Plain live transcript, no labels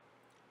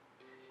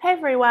Hey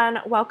everyone,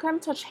 welcome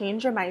to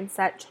Change Your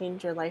Mindset,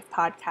 Change Your Life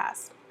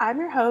podcast. I'm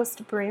your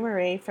host, Brie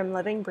Marie from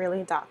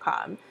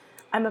livingbreely.com.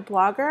 I'm a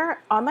blogger,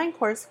 online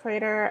course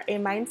creator, a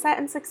mindset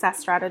and success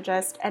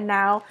strategist, and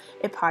now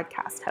a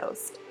podcast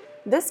host.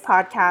 This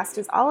podcast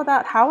is all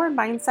about how our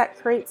mindset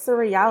creates the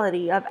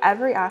reality of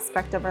every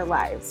aspect of our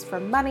lives,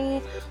 from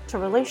money to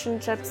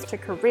relationships to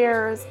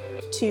careers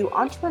to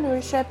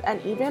entrepreneurship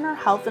and even our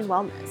health and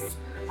wellness.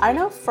 I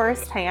know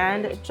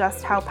firsthand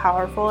just how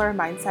powerful our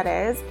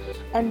mindset is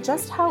and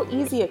just how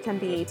easy it can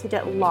be to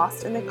get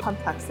lost in the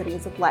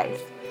complexities of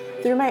life.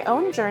 Through my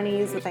own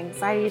journeys with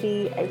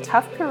anxiety, a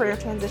tough career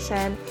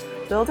transition,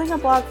 building a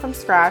blog from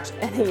scratch,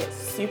 and a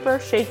super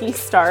shaky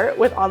start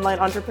with online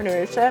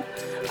entrepreneurship,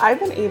 I've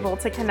been able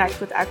to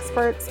connect with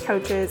experts,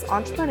 coaches,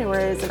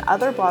 entrepreneurs, and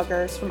other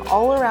bloggers from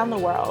all around the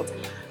world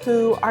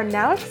who are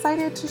now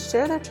excited to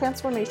share their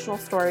transformational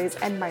stories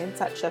and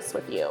mindset shifts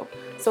with you.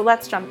 So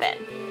let's jump in.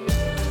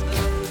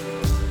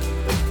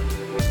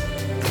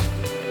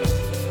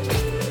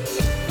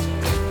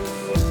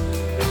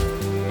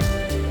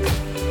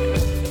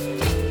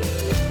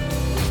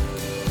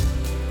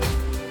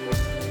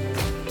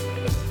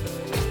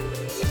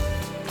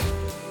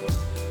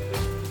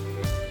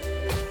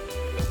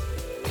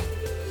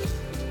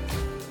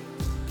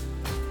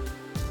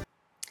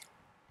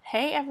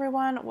 Hey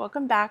everyone,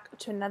 welcome back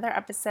to another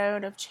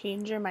episode of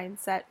Change Your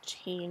Mindset,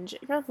 Change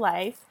Your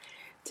Life.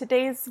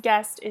 Today's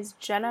guest is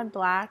Jenna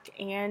Black,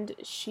 and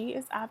she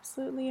is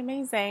absolutely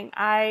amazing.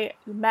 I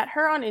met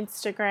her on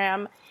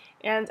Instagram,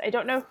 and I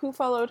don't know who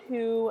followed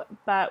who,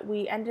 but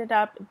we ended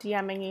up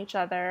DMing each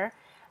other,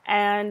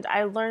 and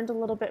I learned a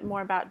little bit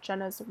more about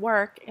Jenna's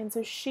work. And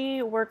so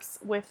she works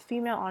with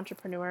female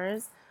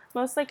entrepreneurs,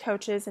 mostly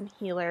coaches and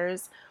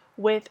healers,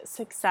 with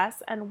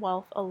success and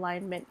wealth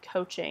alignment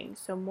coaching.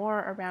 So more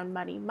around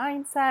money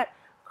mindset,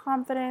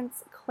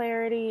 confidence,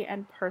 clarity,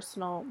 and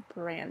personal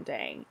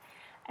branding.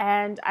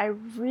 And I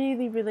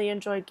really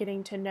enjoyed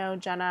getting to know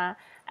Jenna,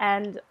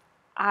 and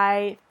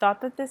I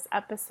thought that this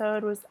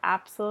episode was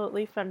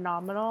absolutely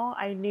phenomenal.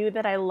 I knew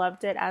that I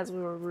loved it as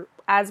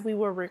we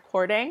were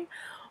recording,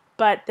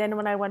 but then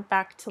when I went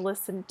back to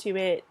listen to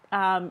it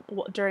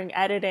during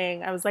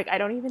editing, I was like, I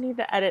don't even need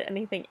to edit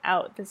anything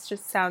out. This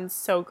just sounds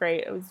so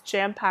great. It was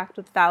jam-packed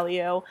with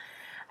value.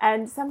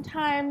 And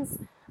sometimes,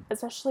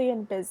 especially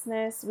in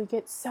business, we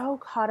get so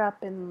caught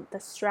up in the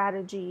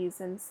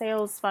strategies and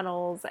sales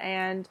funnels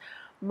and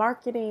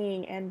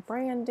marketing and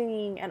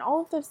branding, and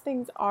all of those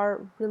things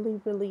are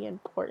really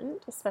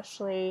important,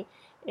 especially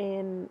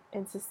in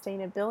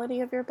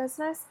sustainability of your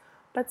business.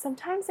 But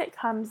sometimes it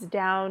comes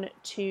down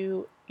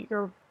to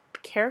your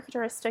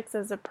characteristics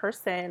as a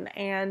person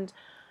and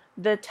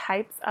the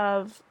types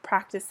of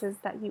practices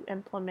that you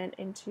implement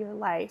into your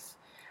life.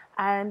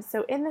 And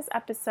so in this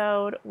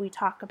episode, we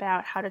talk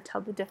about how to tell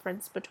the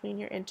difference between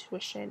your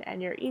intuition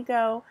and your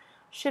ego,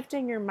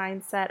 shifting your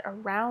mindset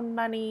around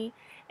money,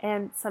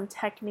 and some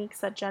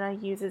techniques that Jenna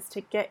uses to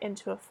get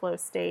into a flow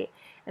state.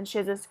 And she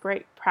has this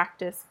great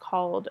practice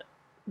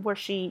where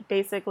she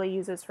basically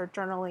uses her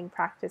journaling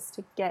practice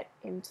to get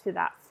into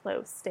that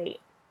flow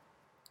state,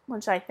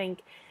 which I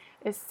think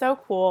is so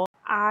cool.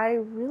 I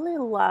really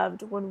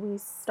loved when we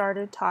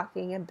started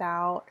talking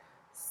about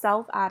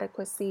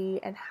self-adequacy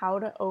and how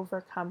to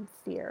overcome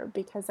fear,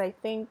 because I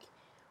think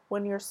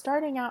when you're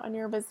starting out in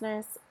your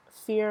business,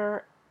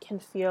 fear can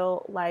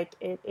feel like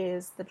it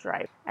is the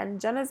driver.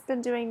 And Jenna's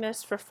been doing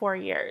this for 4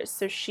 years,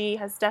 so she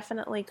has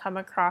definitely come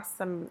across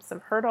some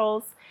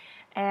hurdles,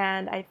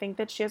 and I think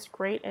that she has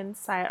great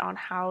insight on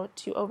how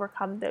to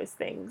overcome those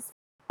things.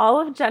 All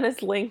of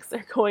Jenna's links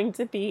are going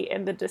to be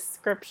in the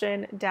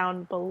description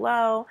down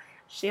below.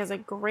 She has a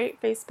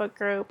great Facebook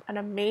group, an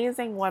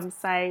amazing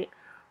website.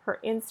 Her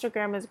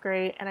Instagram is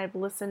great, and I've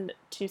listened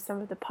to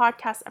some of the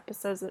podcast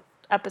episodes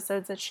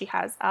that she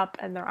has up,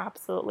 and they're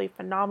absolutely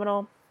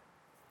phenomenal.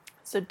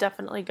 So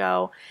definitely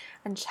go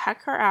and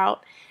check her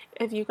out.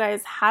 If you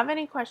guys have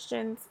any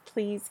questions,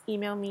 please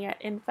email me at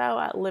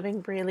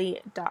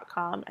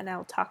info@livingbreely.com, and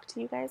I'll talk to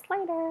you guys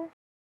later.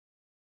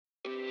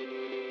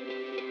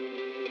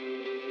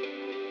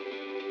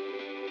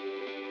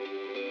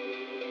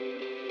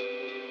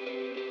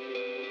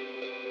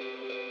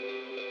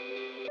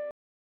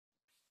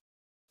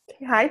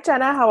 Hi,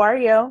 Jenna. How are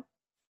you?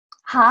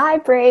 Hi,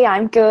 Brie.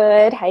 I'm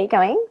good. How are you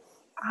going?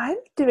 I'm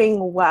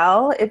doing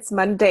well. It's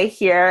Monday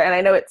here, and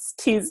I know it's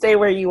Tuesday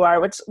where you are,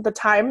 which the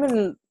time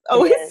and It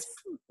always is.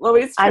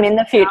 always I'm trips in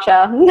the me future.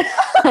 out.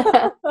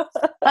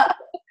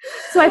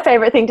 It's my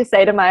favorite thing to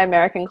say to my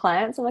American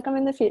clients. I'm like, I'm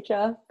in the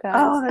future, guys.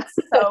 Oh, that's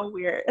so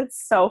weird.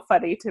 It's so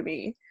funny to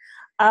me.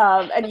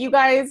 And you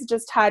guys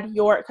just had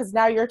because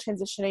now you're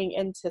transitioning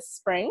into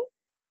spring.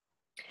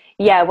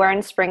 Yeah, we're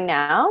in spring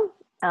now.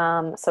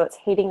 So it's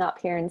heating up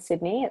here in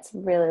Sydney. It's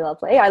really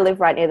lovely. I live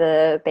right near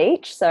the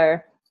beach, so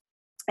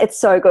it's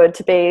so good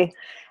to be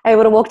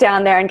able to walk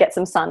down there and get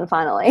some sun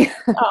finally.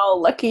 Oh,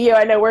 lucky you.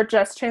 I know we're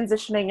just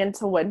transitioning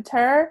into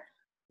winter.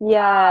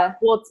 Yeah.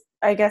 Well,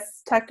 I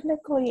guess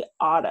technically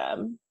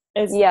autumn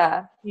is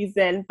Yeah.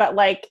 season, but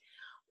like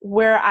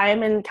where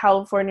I'm in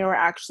California, we're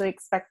actually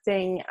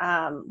expecting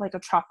like a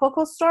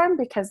tropical storm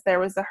because there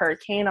was a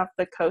hurricane off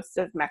the coast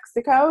of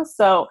Mexico.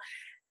 So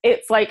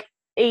it's like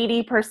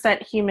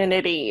 80%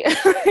 humidity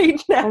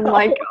right now. Oh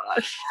my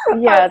gosh.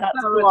 Yeah,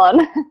 that's So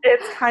one.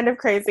 it's kind of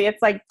crazy.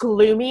 It's like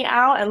gloomy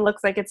out and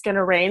looks like it's going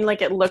to rain.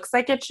 Like it looks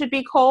like it should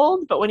be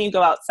cold, but when you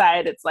go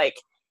outside, it's like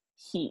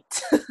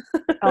heat.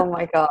 Oh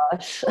my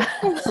gosh.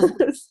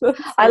 So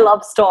I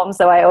love storms,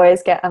 so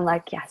I'm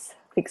like, yes,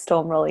 big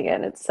storm rolling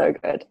in. It's so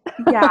good.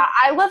 yeah,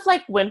 I love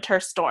like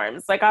winter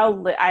storms. Like I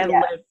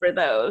Yeah. live for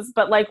those.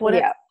 But like when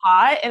it's Yeah.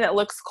 hot and it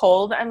looks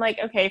cold, I'm like,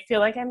 okay, I feel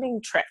like I'm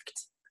being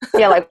tricked.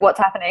 Yeah, like what's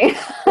happening?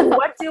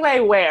 What do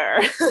I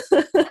wear?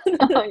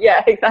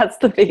 Yeah, that's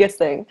the biggest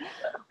thing.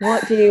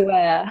 What do you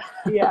wear?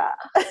 Yeah.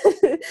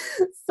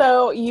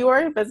 So you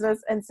are a business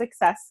and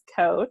success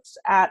coach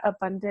at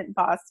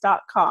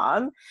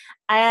abundantboss.com.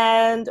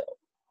 And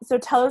so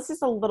tell us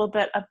just a little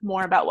bit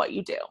more about what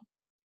you do.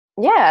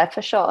 Yeah,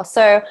 for sure.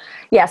 So,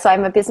 yeah, so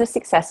I'm a business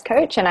success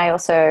coach, and I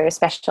also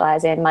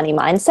specialize in money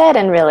mindset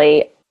and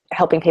really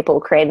helping people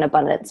create an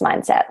abundance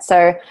mindset.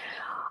 So,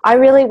 I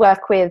really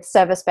work with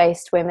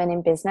service-based women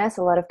in business,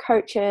 a lot of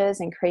coaches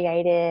and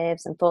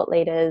creatives and thought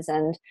leaders,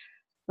 and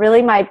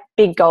really my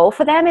big goal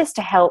for them is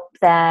to help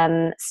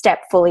them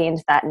step fully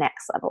into that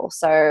next level.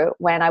 So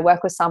when I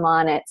work with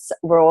someone,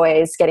 we're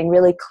always getting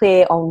really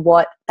clear on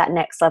what that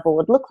next level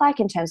would look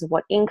like in terms of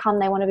what income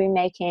they want to be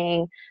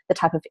making, the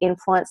type of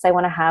influence they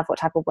want to have, what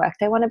type of work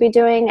they want to be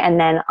doing. And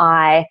then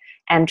I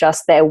am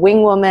just their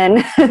wing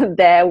woman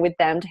there with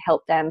them to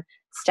help them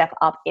step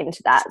up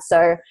into that.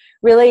 So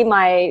really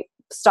my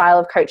style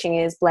of coaching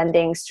is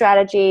blending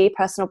strategy,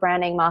 personal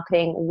branding,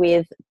 marketing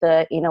with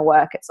the inner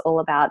work. It's all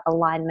about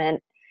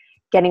alignment,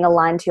 getting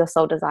aligned to your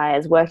soul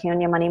desires, working on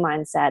your money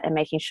mindset, and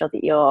making sure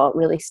that you're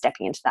really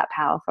stepping into that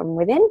power from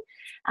within.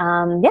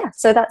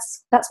 So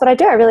that's what I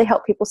do. I really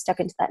help people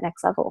step into that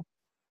next level.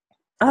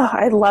 Oh,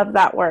 I love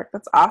that work.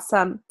 That's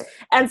awesome.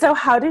 And so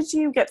how did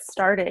you get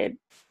started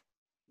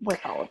with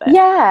all of it?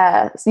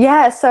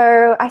 Yeah.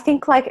 So I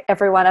think like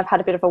everyone, I've had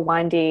a bit of a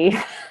windy,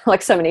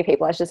 like so many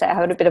people, I should say, I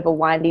had a bit of a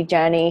windy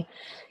journey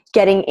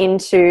getting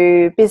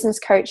into business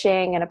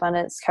coaching and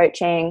abundance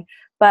coaching.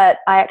 But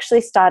I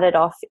actually started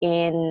off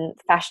in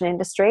the fashion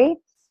industry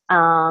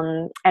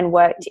and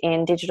worked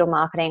in digital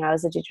marketing. I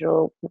was a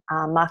digital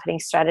marketing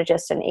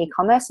strategist and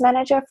e-commerce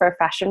manager for a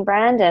fashion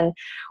brand, and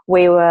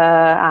we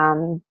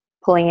were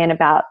pulling in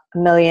about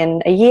 $1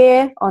 million a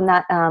year on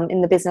that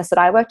in the business that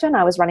I worked in.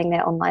 I was running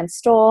their online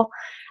store.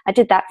 I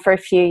did that for a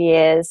few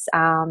years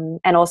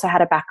and also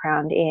had a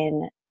background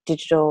in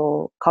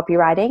digital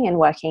copywriting and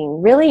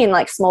working really in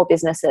like small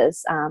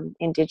businesses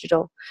in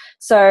digital.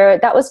 So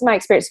that was my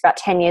experience about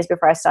 10 years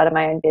before I started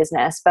my own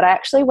business. But I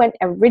actually went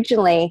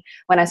originally,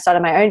 when I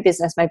started my own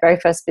business, my very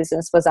first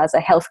business was as a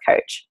health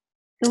coach.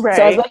 Right.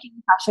 So I was working in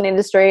the fashion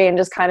industry and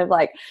just kind of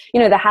like,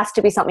 there has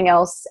to be something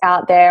else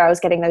out there. I was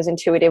getting those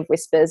intuitive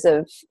whispers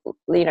of,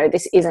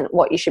 this isn't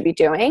what you should be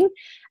doing.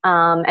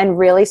 And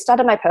really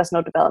started my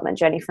personal development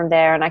journey from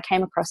there. And I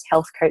came across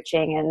health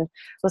coaching and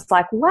was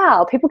like,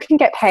 wow, people can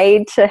get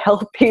paid to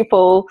help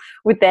people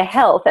with their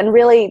health. And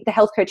really the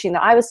health coaching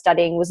that I was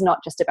studying was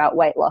not just about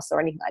weight loss or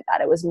anything like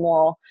that. It was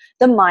more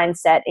the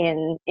mindset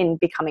in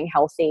becoming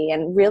healthy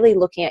and really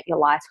looking at your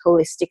life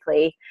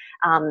holistically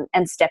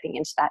and stepping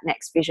into that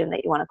next vision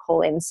that you want to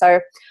call in. So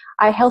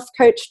I health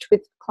coached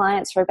with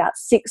clients for about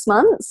 6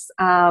 months.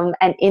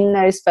 And in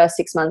those first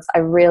 6 months, I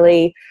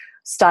really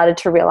started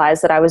to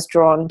realize that I was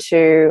drawn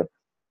to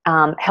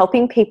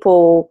helping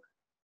people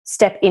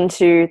step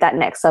into that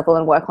next level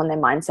and work on their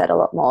mindset a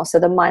lot more. So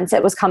the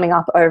mindset was coming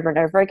up over and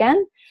over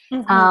again.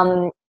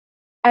 Mm-hmm.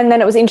 And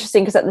then it was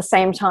interesting because at the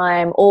same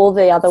time, all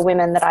the other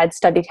women that I'd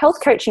studied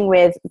health coaching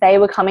with, they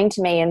were coming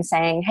to me and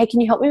saying, hey,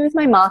 can you help me with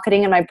my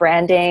marketing and my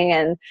branding?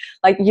 And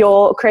like,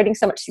 you're creating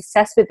so much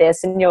success with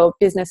this and your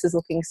business is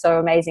looking so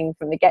amazing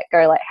from the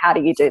get-go. Like, how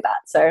do you do that?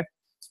 So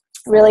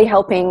really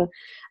helping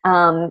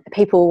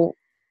people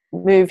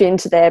move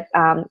into their,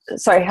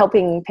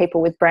 helping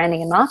people with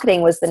branding and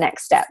marketing was the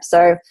next step.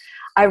 So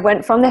I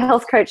went from the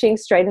health coaching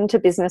straight into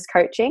business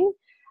coaching.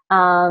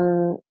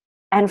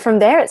 And from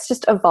there, it's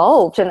just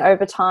evolved. And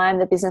over time,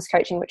 the business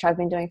coaching, which I've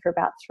been doing for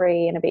about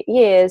 3 and a bit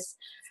years,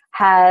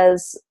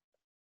 has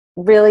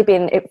really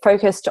been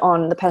focused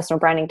on the personal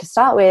branding to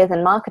start with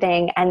and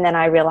marketing. And then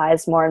I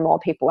realized more and more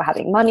people were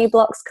having money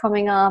blocks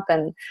coming up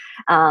and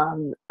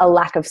a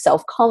lack of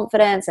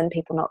self-confidence and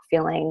people not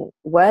feeling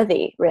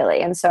worthy,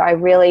 really. And so I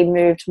really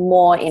moved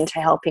more into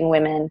helping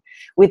women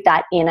with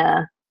that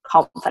inner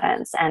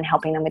confidence and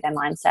helping them with their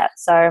mindset.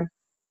 So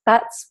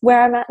that's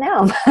where I'm at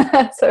now.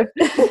 So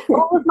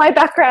all of my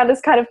background has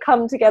kind of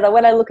come together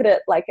when I look at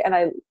it, like,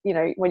 and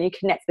when you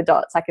connect the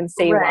dots, I can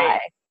see right.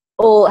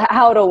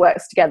 how it all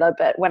works together.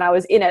 But when I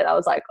was in it, I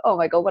was like, oh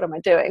my God, what am I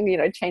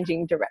doing?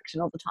 Changing direction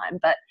all the time.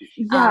 But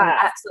I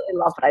absolutely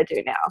love what I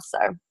do now. So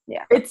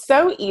yeah. It's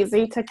so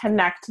easy to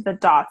connect the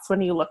dots when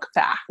you look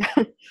back.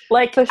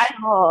 Like, for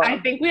sure. I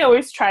think we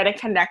always try to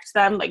connect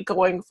them, like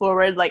going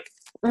forward, like,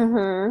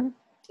 mm-hmm.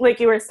 like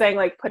you were saying,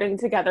 like putting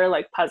together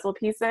like puzzle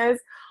pieces,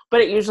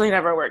 but it usually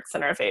never works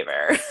in our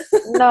favor.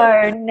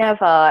 No,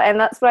 never. And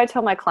that's what I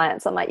tell my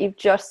clients. I'm like, you've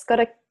just got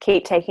to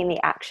keep taking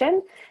the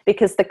action,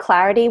 because the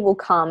clarity will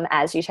come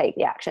as you take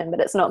the action, but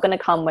it's not going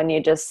to come when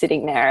you're just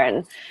sitting there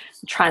and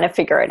trying to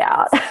figure it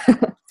out.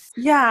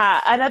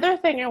 Yeah, another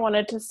thing I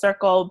wanted to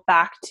circle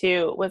back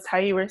to was how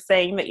you were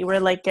saying that you were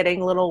like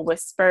getting little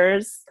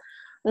whispers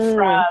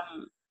Mm,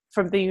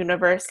 from the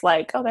universe,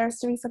 like, oh, there has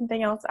to be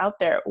something else out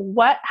there.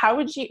 How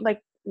would you like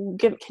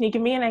can you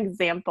give me an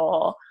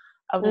example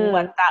of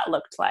what mm. that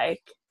looked like?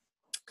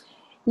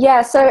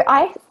 Yeah, so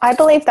I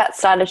believe that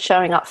started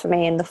showing up for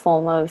me in the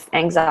form of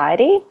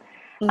anxiety,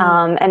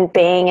 Mm, and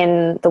being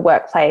in the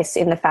workplace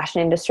in the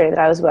fashion industry that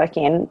I was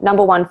working in.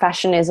 Number one,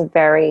 fashion is a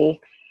very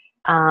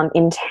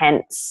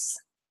intense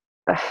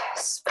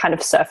kind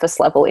of surface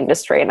level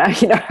industry, and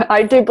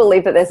I do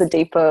believe that there's a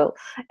deeper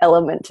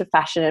element to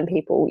fashion and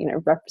people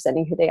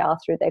representing who they are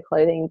through their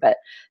clothing. But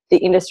the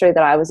industry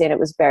that I was in, it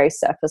was very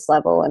surface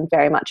level and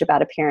very much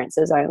about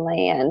appearances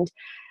only. And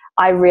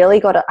I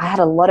had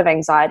a lot of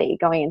anxiety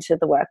going into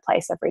the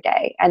workplace every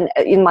day. And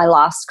in my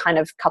last kind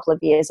of couple of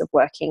years of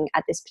working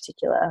at this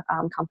particular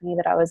company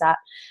that I was at.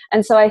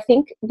 And so I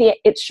think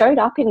it showed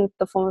up in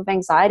the form of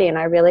anxiety. And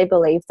I really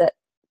believe that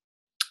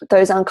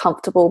those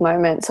uncomfortable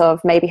moments of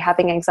maybe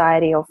having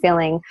anxiety or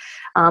feeling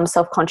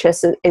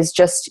self-conscious is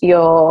just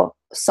your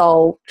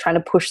soul trying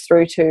to push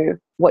through to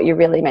what you're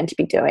really meant to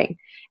be doing,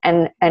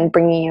 and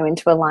bringing you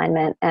into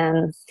alignment.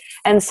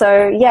 And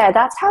so, yeah,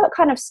 that's how it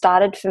kind of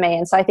started for me.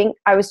 And so I think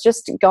I was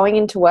just going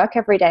into work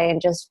every day and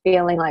just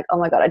feeling like, oh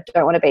my God, I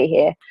don't want to be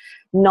here,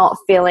 not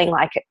feeling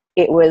like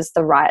it was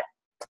the right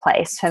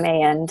place for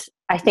me. And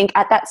I think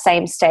at that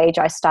same stage,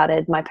 I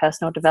started my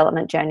personal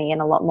development journey in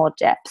a lot more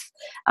depth.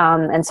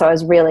 And so I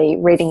was really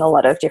reading a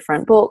lot of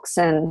different books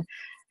and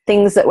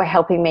things that were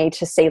helping me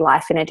to see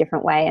life in a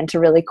different way and to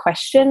really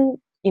question,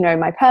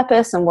 my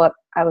purpose and what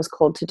I was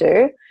called to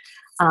do.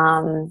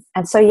 And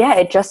so, yeah,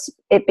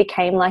 it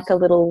became like a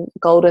little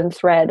golden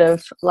thread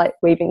of like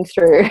weaving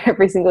through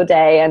every single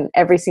day, and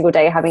every single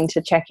day having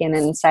to check in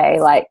and say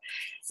like,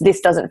 this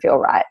doesn't feel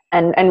right,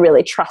 and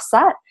really trust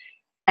that.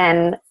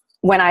 And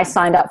when I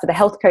signed up for the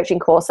health coaching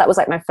course, that was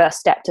like my first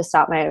step to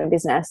start my own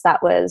business.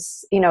 That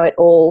was, it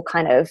all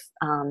kind of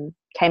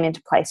came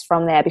into place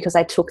from there, because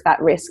I took that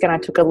risk and I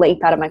took a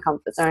leap out of my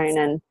comfort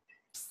zone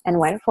and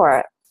went for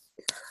it.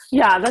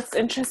 yeah, that's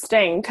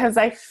interesting, because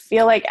I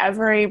feel like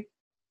every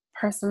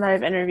person that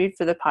I've interviewed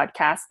for the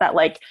podcast, that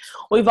like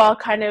we've all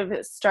kind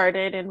of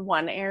started in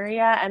one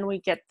area, and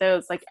we get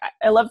those like,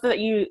 I love that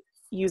you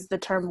use the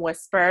term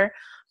whisper,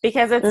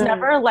 because it's Mm,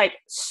 never like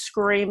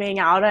screaming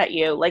out at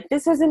you like,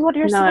 this isn't what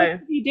you're supposed no.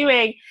 to be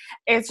doing.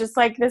 It's just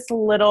like this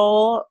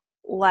little,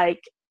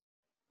 like,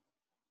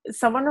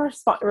 someone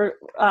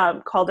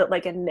called it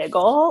like a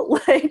niggle,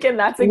 like, and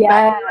that's Yeah.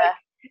 exactly like,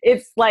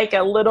 it's like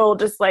a little,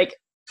 just like,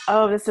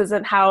 oh, this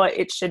isn't how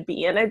it should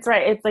be. And it's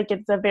right, it's like,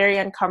 it's a very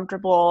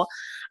uncomfortable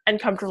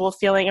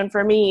feeling. And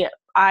for me,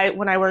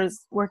 when I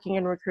was working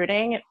in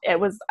recruiting, it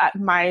was at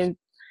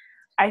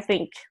I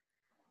think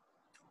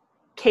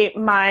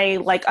my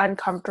like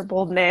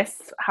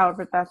uncomfortableness,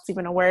 however that's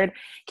even a word,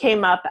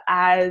 came up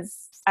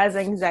as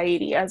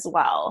anxiety as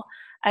well,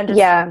 and just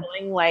Yeah.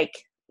 feeling like,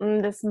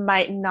 this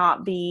might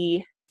not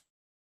be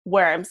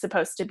where I'm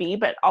supposed to be.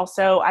 But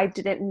also, I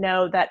didn't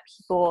know that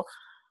people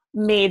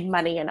made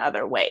money in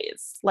other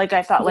ways. Like,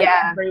 I thought like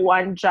Yeah.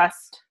 everyone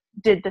just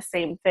did the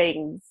same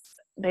things.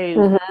 They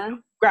Mm-hmm.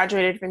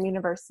 graduated from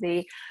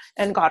university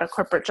and got a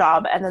corporate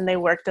job, and then they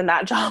worked in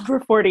that job for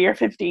 40 or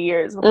 50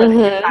 years before they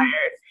Mm-hmm.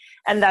 retired.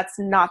 And that's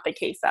not the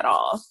case at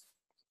all.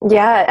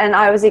 Yeah. And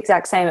I was the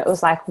exact same. It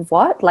was like,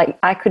 what? Like,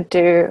 I could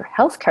do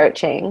health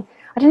coaching.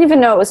 I didn't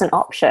even know it was an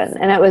option.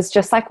 And it was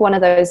just like one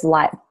of those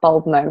light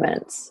bulb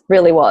moments,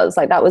 really was.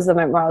 Like, that was the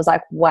moment where I was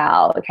like,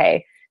 wow,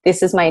 okay,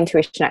 this is my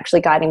intuition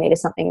actually guiding me to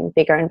something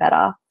bigger and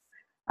better.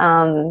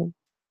 Um,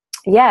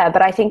 yeah,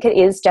 but I think it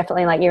is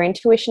definitely like your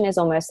intuition is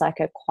almost like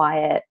a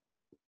quiet,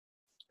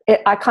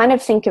 I kind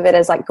of think of it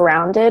as like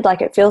grounded,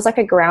 like it feels like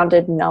a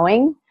grounded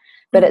knowing,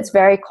 but Mhm. it's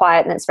very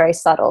quiet and it's very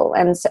subtle.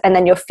 And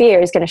then your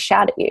fear is going to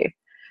shout at you.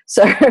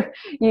 So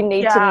you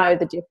need to Yeah. know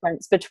the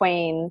difference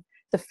between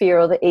the fear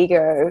or the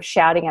ego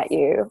shouting at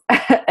you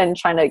and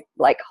trying to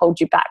like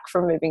hold you back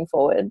from moving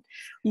forward,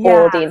 Yeah.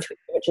 or the intuition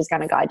which is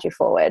going to guide you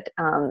forward.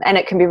 And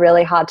it can be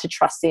really hard to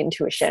trust the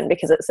intuition,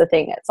 because it's the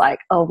thing, it's like,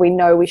 oh, we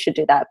know we should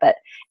do that, but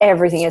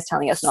everything is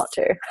telling us not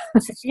to.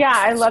 Yeah,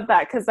 I love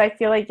that, because I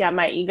feel like, yeah,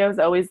 my ego is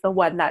always the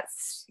one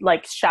that's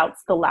like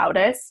shouts the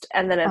loudest,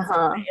 and then it's like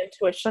Uh-huh. my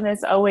intuition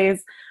is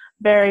always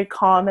very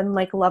calm and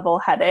like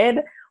level-headed.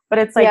 But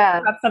it's like Yeah.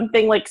 you have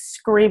something like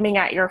screaming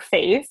at your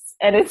face,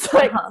 and it's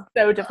like Uh-huh.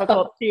 so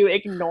difficult to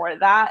ignore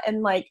that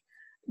and like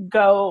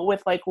go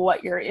with like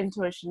what your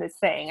intuition is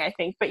saying, I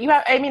think. But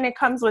I mean,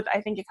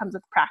 I think it comes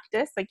with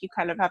practice. Like, you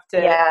kind of have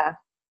Yeah.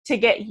 to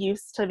get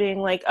used to being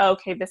like, oh,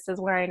 okay, this is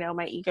where I know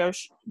my ego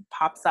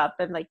pops up,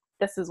 and like,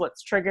 this is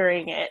what's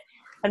triggering it,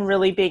 and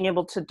really being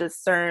able to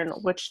discern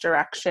which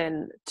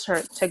direction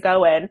to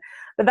go in.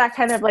 But that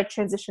kind of like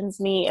transitions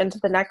me into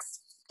the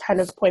next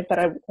kind of point that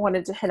I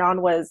wanted to hit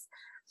on was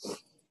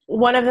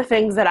one of the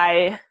things that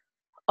I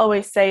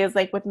always say is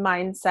like with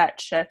mindset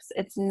shifts,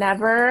 it's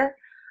never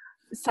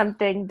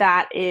something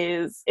that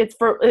is, it's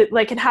for, it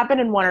like can happen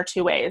in one or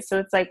two ways. So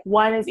it's like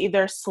one is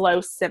either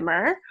slow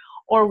simmer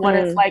or one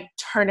is like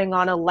turning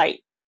on a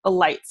light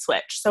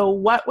switch. So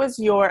what was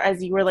your,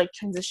 as you were like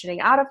transitioning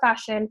out of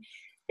fashion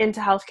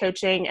into health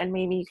coaching, and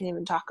maybe you can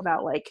even talk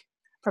about like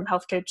from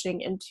health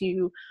coaching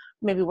into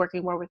maybe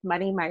working more with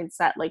money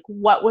mindset, like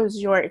what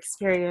was your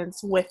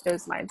experience with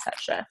those mindset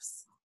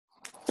shifts?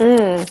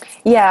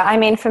 Yeah, I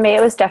mean, for me,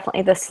 it was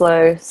definitely the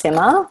slow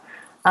simmer.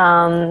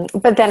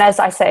 But then as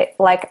I say,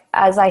 like,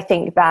 as I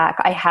think back,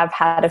 I have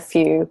had a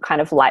few kind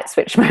of light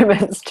switch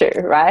moments too,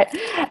 right?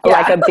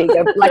 Yeah.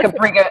 Like a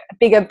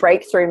bigger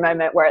breakthrough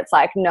moment where it's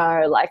like,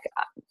 no, like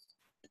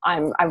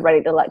I'm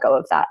ready to let go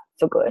of that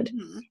for good.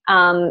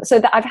 So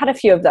that I've had a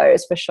few of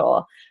those for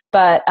sure.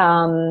 But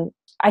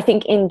I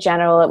think in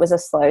general, it was a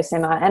slow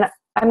simmer. And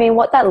I mean,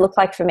 what that looked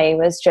like for me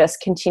was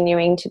just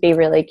continuing to be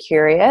really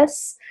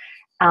curious,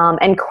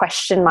 and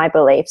question my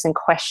beliefs and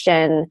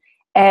question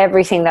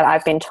everything that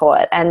I've been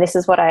taught. And this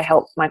is what I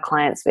help my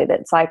clients with.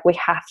 It's like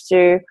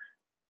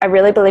I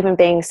really believe in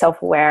being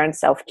self-aware and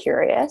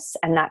self-curious,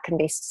 and that can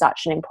be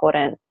such an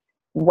important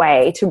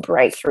way to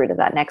break through to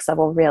that next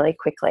level really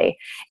quickly.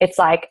 It's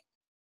like,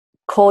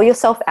 call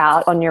yourself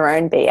out on your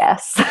own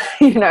BS,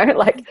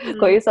 like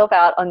call yourself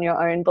out on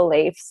your own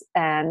beliefs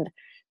and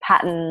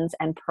patterns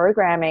and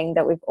programming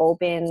that we've all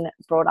been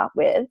brought up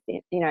with.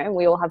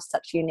 We all have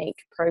such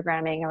unique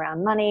programming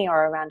around money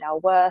or around our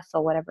worth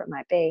or whatever it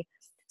might be.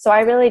 So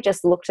I really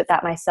just looked at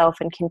that myself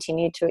and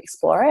continued to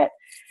explore it,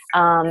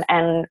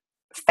 and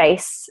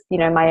face,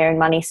 my own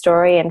money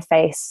story and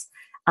face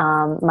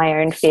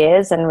my own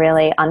fears and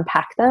really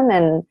unpack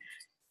them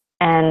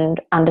and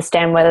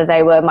understand whether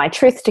they were my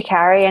truth to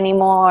carry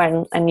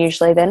anymore. And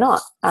usually they're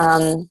not.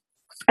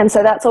 And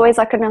so that's always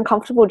like an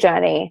uncomfortable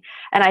journey.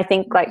 And I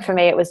think like for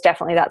me, it was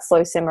definitely that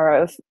slow simmer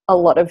of a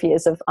lot of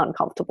years of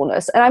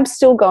uncomfortableness. And I'm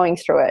still going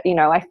through it.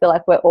 I feel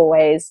like we're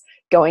always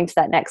going to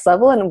that next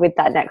level. And with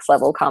that next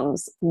level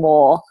comes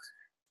more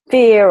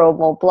fear or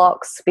more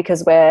blocks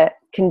because we're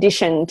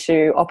conditioned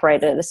to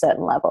operate at a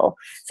certain level.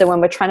 So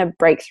when we're trying to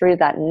break through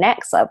that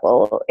next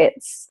level,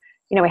 it's,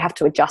 we have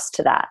to adjust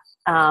to that.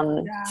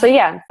 So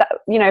yeah,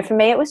 for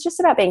me, it was just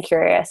about being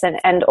curious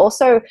and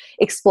also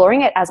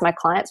exploring it as my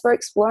clients were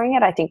exploring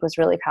it, I think was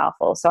really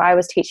powerful. So I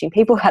was teaching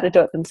people how to do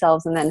it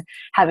themselves and then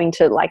having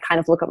to like kind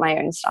of look at my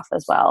own stuff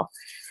as well,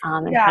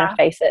 and kind of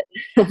face it.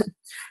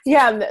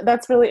 Yeah,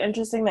 that's really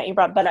interesting that you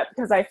brought that up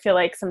because I feel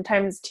like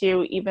sometimes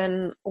too,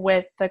 even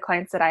with the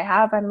clients that I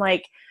have, I'm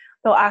like,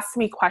 they'll ask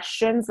me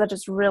questions that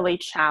just really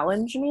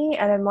challenge me.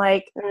 And I'm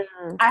like,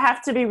 I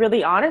have to be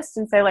really honest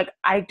and say like,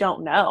 I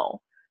don't know.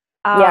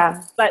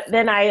 But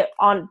then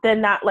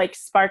then that like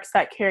sparks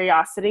that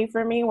curiosity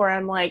for me where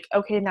I'm like,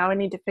 okay, now I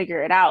need to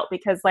figure it out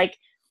because like,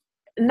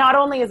 not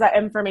only is that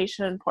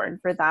information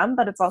important for them,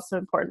 but it's also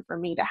important for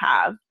me to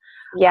have.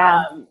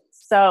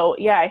 So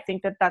yeah, I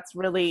think that that's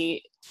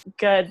really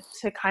good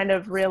to kind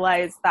of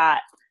realize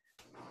that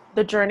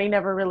the journey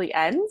never really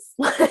ends.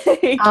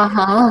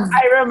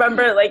 I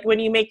remember like when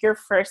you make your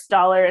first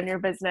dollar in your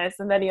business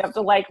and then you have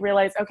to like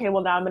realize, okay,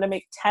 well now I'm going to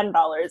make $10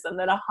 and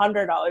then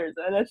 $100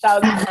 and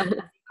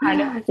 $1,000.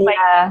 Kind of like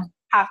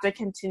have to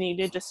continue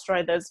to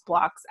destroy those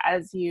blocks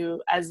as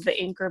the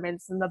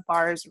increments and the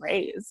bars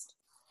raised.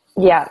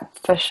 Yeah,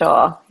 for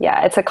sure.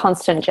 Yeah, it's a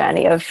constant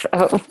journey of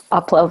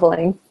up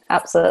leveling.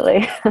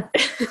 Absolutely.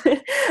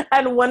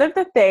 And one of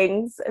the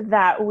things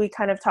that we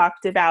kind of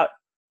talked about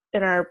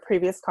in our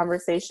previous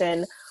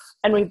conversation,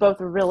 and we both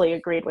really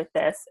agreed with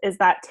this, is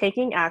that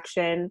taking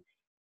action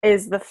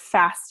is the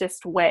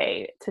fastest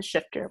way to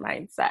shift your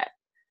mindset.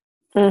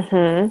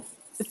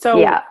 So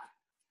yeah.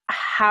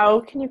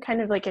 How can you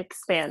kind of like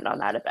expand on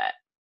that a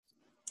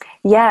bit?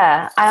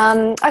 Yeah.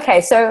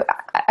 Okay. So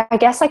I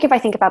guess like if I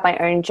think about my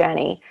own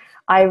journey,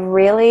 I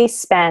really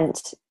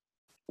spent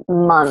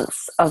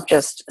months of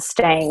just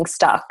staying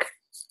stuck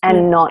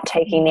and not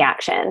taking the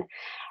action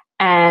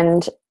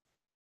and,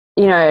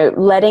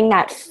 letting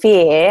that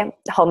fear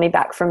hold me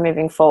back from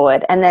moving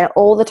forward. And then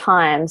all the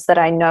times that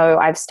I know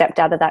I've stepped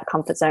out of that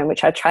comfort zone,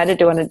 which I try to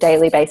do on a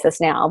daily basis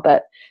now,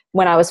 but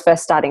when I was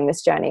first starting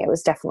this journey, it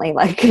was definitely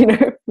like,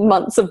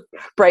 months of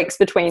breaks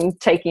between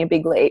taking a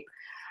big leap.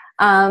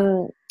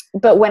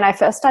 But when I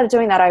first started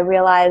doing that, I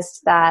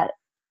realized that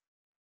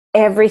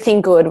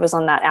everything good was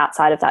on that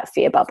outside of that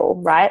fear bubble,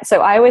 right?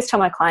 So I always tell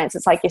my clients,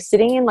 it's like you're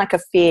sitting in like a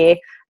fear,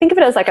 think of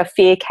it as like a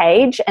fear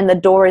cage and the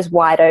door is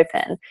wide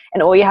open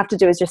and all you have to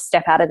do is just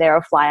step out of there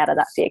or fly out of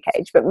that fear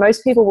cage. But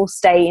most people will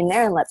stay in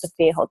there and let the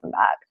fear hold them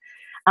back.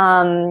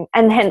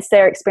 And hence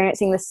they're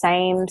experiencing the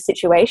same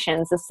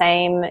situations, the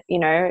same,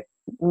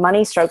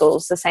 money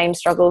struggles, the same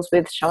struggles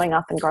with showing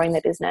up and growing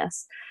their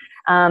business.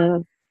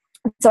 So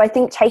I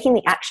think taking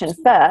the action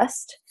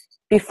first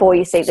before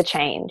you see the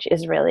change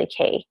is really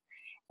key.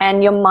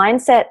 And your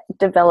mindset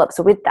develops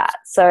with that.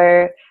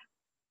 So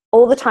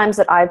all the times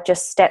that I've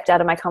just stepped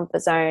out of my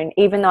comfort zone,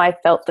 even though I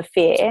felt the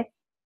fear,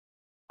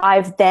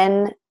 I've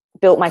then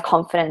built my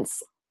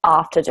confidence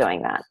after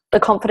doing that. The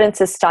confidence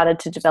has started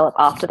to develop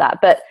after that.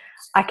 But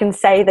I can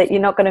say that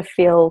you're not going to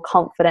feel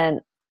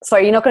confident. So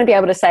you're not going to be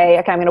able to say,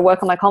 okay, I'm going to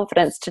work on my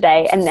confidence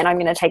today and then I'm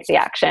going to take the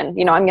action.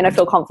 You know, I'm going to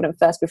feel confident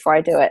first before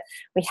I do it.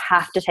 We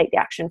have to take the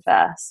action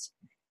first.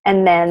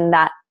 And then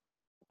that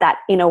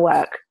inner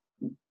work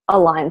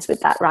aligns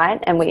with that,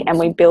 right? And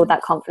we build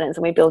that confidence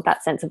and we build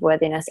that sense of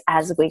worthiness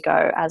as we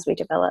go, as we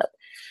develop.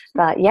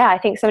 But yeah, I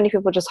think so many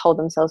people just hold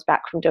themselves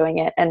back from doing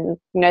it, and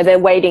you know, they're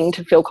waiting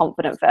to feel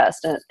confident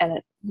first, and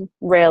it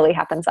rarely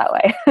happens that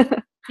way.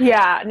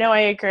 Yeah, no,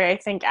 I agree. I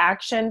think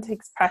action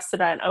takes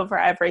precedent over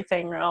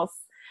everything, or else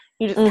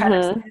you just kind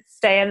of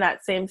stay in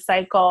that same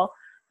cycle.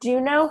 Do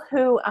you know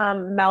who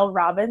Mel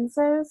Robbins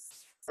is?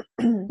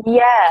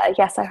 Yeah,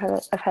 yes, I've heard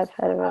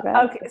of it.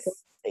 Okay,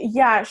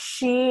 yeah,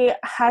 she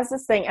has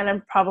this thing, and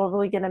I'm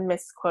probably gonna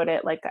misquote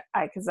it, like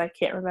because I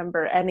can't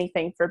remember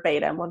anything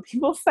verbatim. When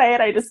people say it,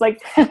 I just like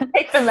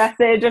take the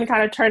message and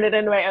kind of turn it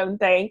into my own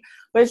thing.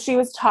 But she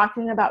was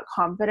talking about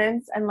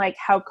confidence and like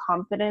how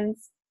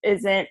confidence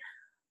isn't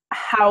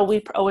how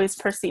we always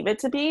perceive it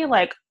to be.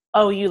 Like,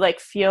 oh, you like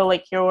feel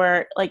like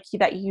you're like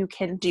that you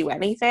can do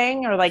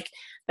anything, or like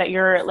that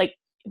you're like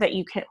that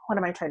you can. What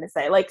am I trying to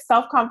say? Like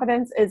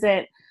self-confidence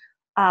isn't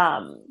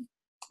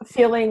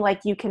feeling like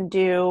you can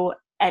do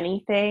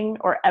anything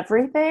or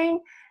everything.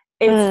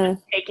 It's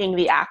just taking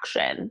the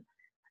action.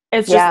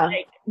 It's just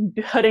like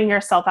putting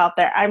yourself out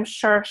there. I'm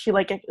sure she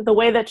like the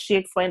way that she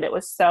explained it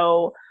was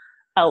so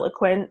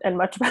eloquent and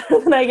much better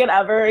than I could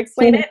ever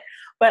explain it.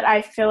 But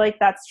I feel like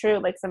that's true.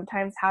 Like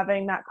sometimes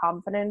having that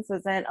confidence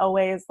isn't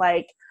always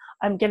like,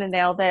 I'm going to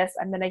nail this.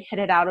 I'm going to hit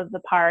it out of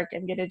the park.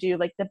 I'm going to do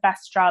like the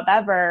best job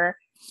ever.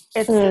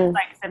 It's just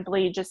like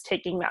simply just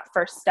taking that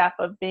first step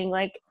of being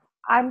like,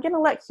 I'm going to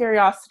let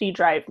curiosity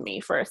drive me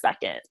for a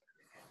second.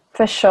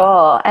 For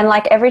sure. And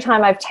like every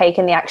time I've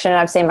taken the action, and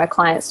I've seen my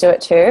clients do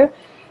it too,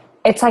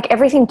 it's like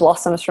everything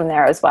blossoms from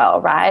there as well,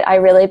 right? I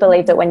really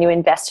believe that when you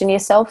invest in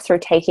yourself through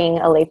taking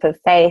a leap of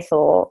faith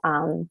or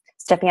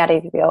stepping out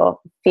of your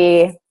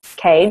fear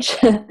cage,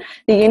 the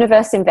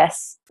universe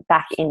invests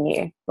back in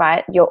you,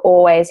 right? You're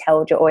always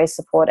held, you're always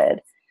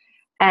supported.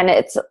 And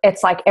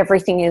it's like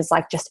everything is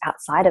like just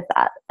outside of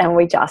that. And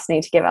we just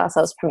need to give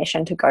ourselves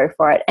permission to go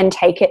for it and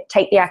take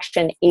the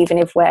action, even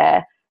if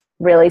we're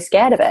really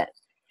scared of it.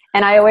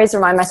 And I always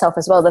remind myself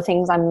as well, the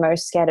things I'm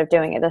most scared of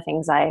doing are the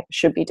things I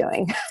should be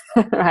doing,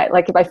 right?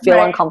 Like if I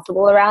feel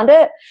uncomfortable around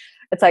it,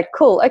 it's like,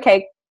 cool,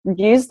 okay,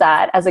 use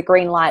that as a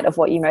green light of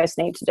what you most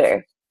need to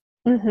do.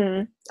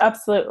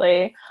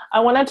 Absolutely. I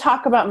want to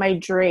talk about my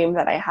dream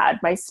that I had,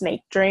 my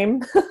snake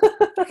dream.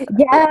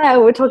 Yeah,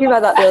 we were talking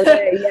about that the other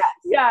day.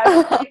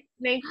 Yeah,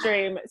 snake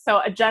dream.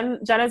 So Jen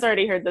has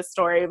already heard this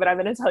story, but I'm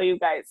going to tell you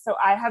guys. So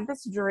I had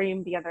this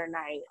dream the other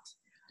night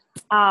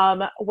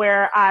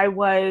where I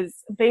was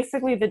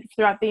basically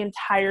throughout the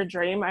entire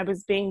dream, I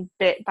was being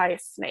bit by a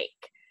snake.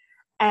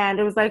 And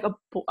it was like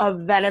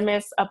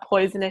a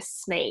poisonous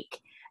snake.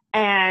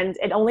 And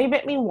it only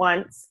bit me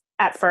once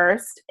at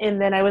first.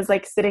 And then I was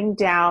like sitting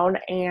down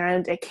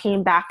and it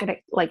came back and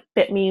it like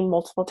bit me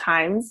multiple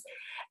times.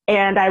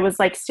 And I was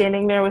like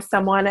standing there with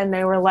someone and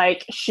they were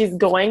like, she's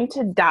going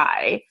to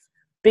die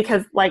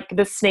because like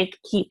the snake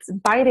keeps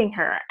biting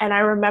her. And I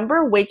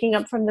remember waking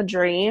up from the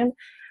dream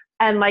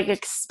and like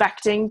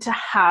expecting to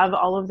have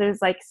all of those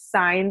like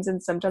signs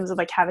and symptoms of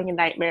like having a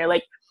nightmare,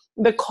 like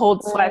the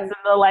cold sweats and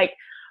the like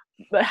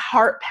the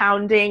heart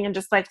pounding and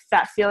just like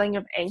that feeling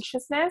of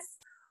anxiousness.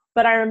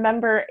 But I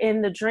remember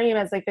in the dream,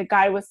 as like the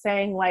guy was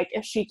saying, like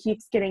if she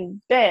keeps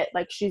getting bit,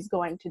 like she's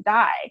going to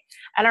die.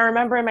 And I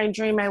remember in my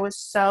dream, I was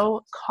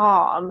so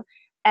calm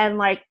and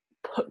like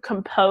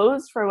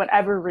composed for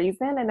whatever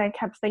reason. And I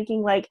kept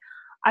thinking like,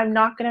 I'm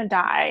not going to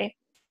die.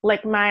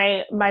 Like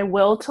my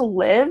will to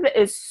live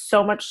is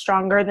so much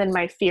stronger than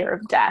my fear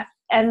of death.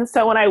 And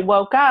so when I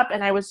woke up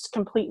and I was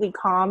completely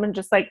calm and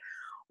just like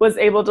was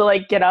able to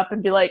like get up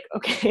and be like,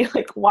 okay,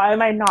 like why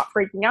am I not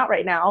freaking out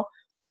right now?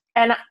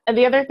 And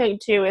the other thing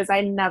too is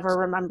I never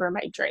remember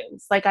my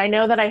dreams. Like I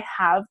know that I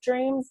have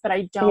dreams, but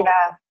I don't.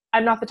 Yeah.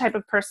 I'm not the type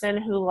of person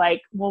who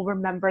like will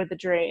remember the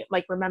dream,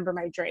 like remember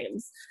my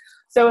dreams.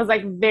 So it was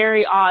like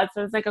very odd. So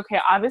I was like, okay,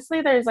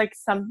 obviously there's like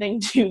something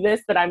to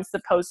this that I'm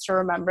supposed to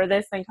remember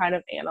this and kind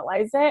of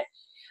analyze it.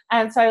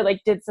 And so I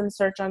like did some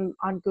search on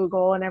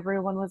Google and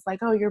everyone was like,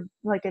 oh, you're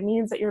like, it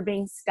means that you're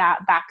being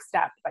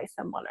backstabbed by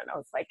someone. And I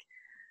was like,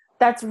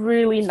 that's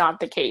really not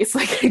the case.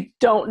 Like, I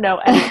don't know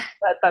anything.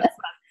 That's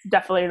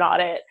definitely not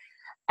it.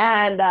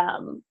 And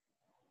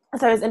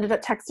so I ended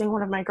up texting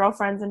one of my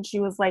girlfriends and she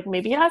was like,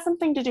 maybe it has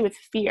something to do with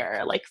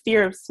fear, like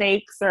fear of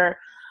snakes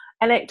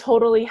and it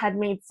totally had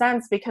made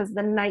sense because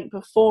the night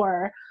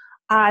before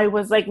I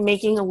was like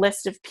making a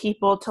list of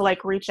people to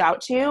like reach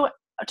out to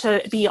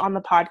be on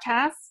the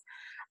podcast.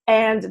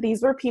 And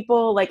these were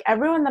people, like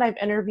everyone that I've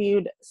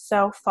interviewed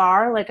so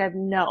far, like I've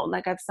known,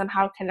 like I've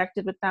somehow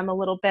connected with them a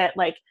little bit,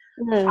 like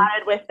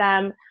chatted with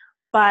them.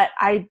 But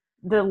I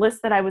the list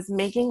that I was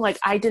making, like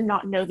I did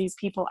not know these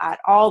people at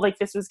all. Like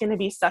this was going to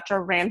be such a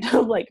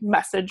random like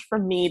message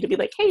from me to be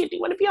like, hey, do you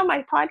want to be on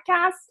my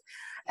podcast?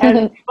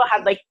 And people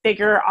had like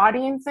bigger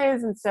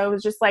audiences. And so it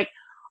was just like,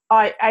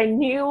 I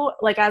knew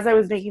like as I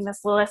was making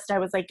this list, I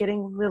was like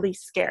getting really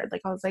scared.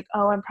 Like I was like,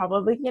 oh, I'm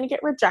probably going to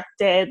get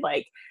rejected.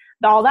 Like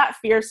all that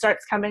fear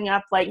starts coming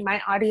up. Like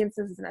my audience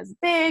isn't as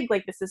big.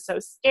 Like this is so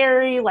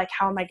scary. Like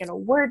how am I going to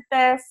word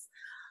this?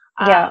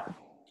 Yeah.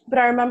 But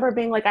I remember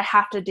being like, I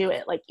have to do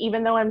it. Like,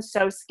 even though I'm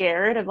so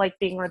scared of like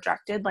being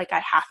rejected, like I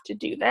have to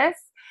do this.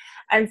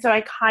 And so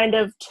I kind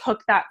of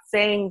took that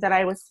saying that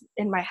I was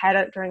in my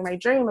head during my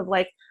dream of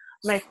like,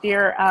 my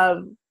fear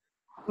of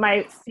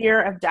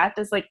death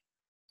is like,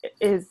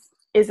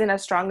 isn't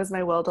as strong as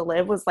my will to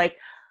live, was like,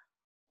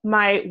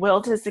 my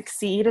will to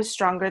succeed is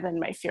stronger than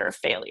my fear of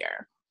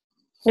failure.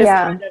 Is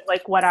kind of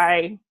like what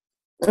I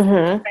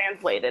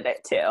translated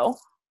it to.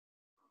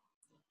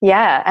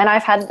 Yeah. And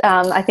I've had,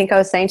 I think I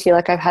was saying to you,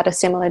 like I've had a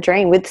similar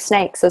dream with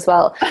snakes as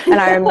well. And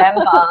I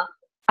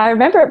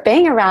remember it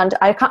being around,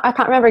 I can't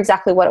remember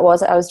exactly what it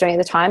was that I was doing at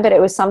the time, but it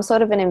was some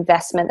sort of an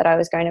investment that I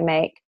was going to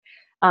make.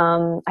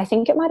 I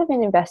think it might've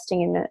been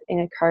investing in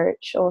a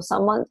coach or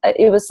someone.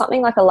 It was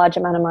something like a large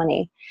amount of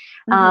money.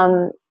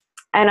 And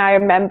I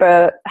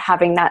remember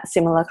having that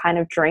similar kind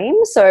of dream.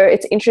 So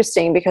it's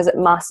interesting because it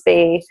must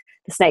be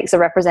the snakes are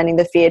representing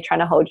the fear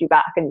trying to hold you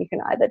back, and you can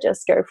either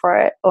just go for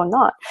it or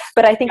not.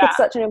 But I think it's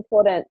such an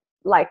important,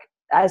 like,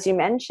 as you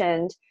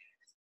mentioned,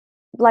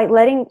 like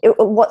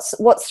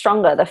what's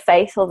stronger, the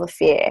faith or the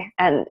fear?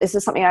 And this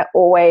is something I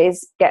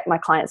always get my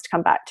clients to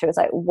come back to, is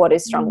like, what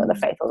is stronger, the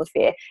faith or the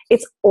fear?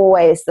 It's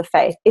always the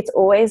faith. It's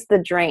always the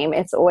dream.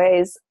 It's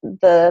always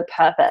the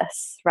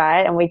purpose,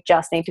 right? And we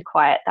just need to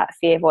quiet that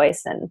fear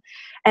voice and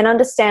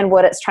understand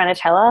what it's trying to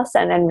tell us,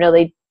 and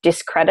really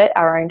discredit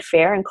our own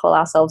fear and call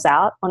ourselves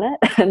out on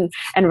it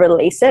and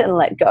release it and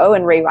let go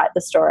and rewrite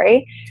the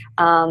story.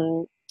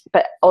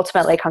 But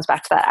ultimately it comes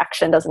back to that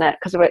action, doesn't it?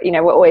 Because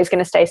we're always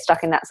going to stay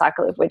stuck in that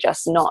cycle if we're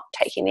just not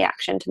taking the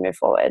action to move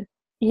forward.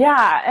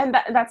 Yeah. And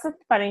that's a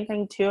funny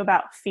thing too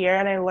about fear.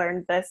 And I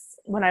learned this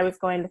when I was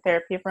going to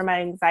therapy for my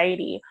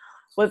anxiety,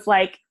 was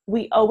like,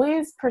 we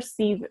always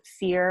perceive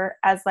fear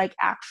as like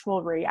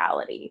actual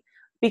reality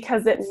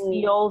because it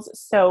feels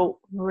so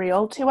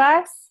real to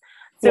us.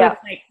 So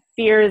it's like,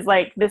 fear is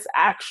like this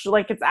actually,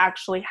 like it's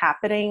actually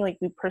happening. Like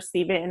we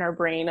perceive it in our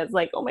brain as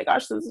like, oh my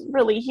gosh, this is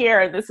really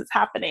here. This is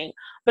happening,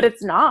 but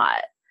it's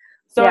not.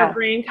 So our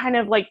brain kind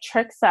of like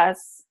tricks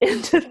us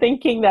into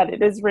thinking that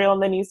it is real.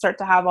 And then you start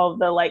to have all of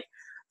the like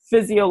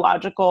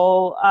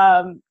physiological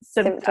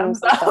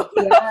symptoms of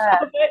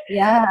it.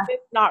 Yeah.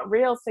 It's not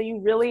real. So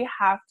you really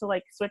have to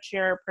like switch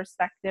your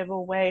perspective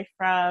away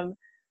from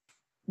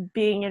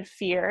being in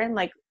fear and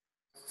like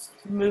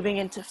moving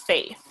into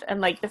faith, and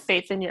like the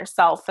faith in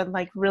yourself, and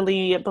like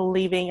really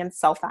believing in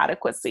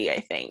self-adequacy, I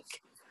think.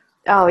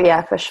 Oh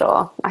yeah, for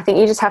sure. I think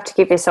you just have to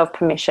give yourself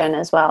permission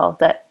as well,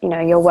 that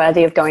you're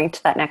worthy of going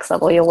to that next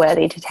level. You're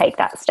worthy to take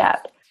that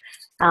step.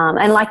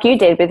 And like you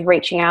did with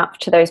reaching out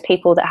to those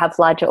people that have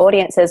larger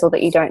audiences or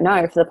that you don't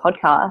know for the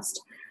podcast,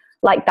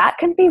 like that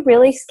can be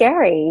really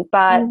scary,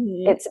 but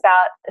it's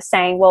about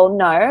saying, well,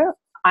 no,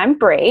 I'm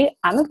Brie,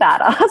 I'm a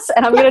badass,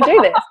 and I'm going to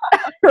do this,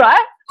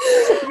 right?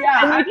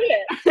 Yeah, I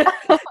did.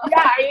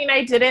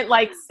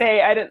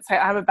 I didn't say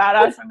I'm a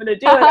badass, I'm going to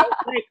do it. I was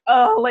like,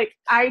 oh, like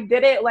I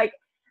did it. Like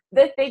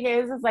the thing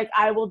is like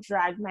I will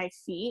drag my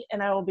feet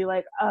and I will be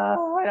like,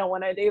 oh, I don't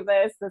want to do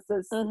this. This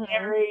is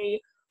scary.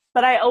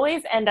 But I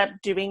always end up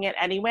doing it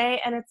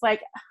anyway. And it's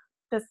like,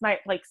 this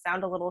might like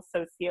sound a little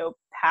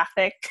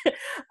sociopathic.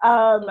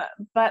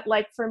 But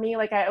like for me,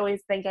 like I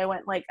always think I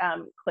went like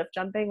cliff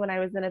jumping when I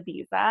was in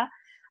Ibiza.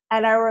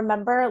 And I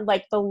remember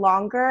like the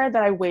longer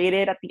that I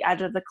waited at the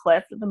edge of the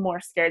cliff, the more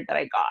scared that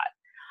I got.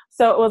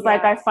 So it was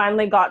like I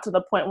finally got to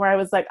the point where I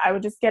was like, I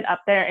would just get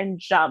up there and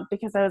jump,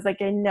 because I was like,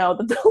 I know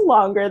that the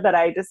longer that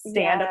I just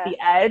stand at the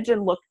edge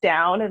and look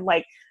down and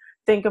like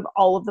think of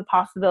all of the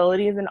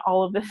possibilities and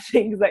all of the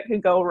things that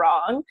could go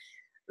wrong,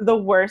 the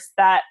worse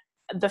that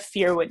the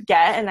fear would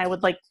get. And I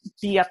would like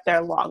be up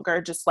there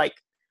longer, just like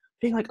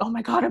being like, oh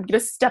my God, I'm going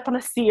to step on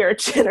a sea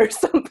urchin or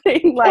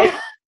something, like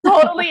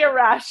totally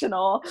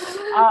irrational.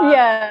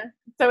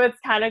 So it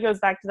kind of goes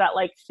back to that,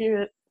 like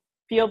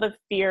feel the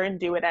fear and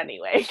do it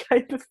anyway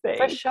kind of thing.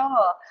 For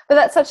sure. But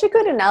that's such a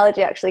good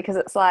analogy actually, because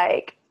it's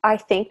like, I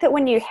think that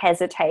when you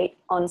hesitate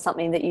on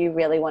something that you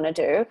really want to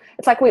do,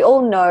 it's like we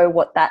all know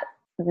what that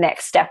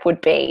next step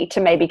would be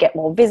to maybe get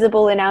more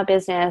visible in our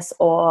business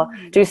or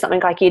do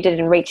something like you did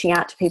in reaching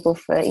out to people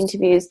for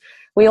interviews.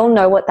 We all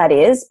know what that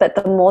is, but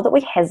the more that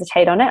we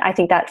hesitate on it, I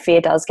think that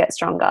fear does get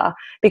stronger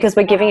because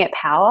we're giving it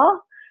power.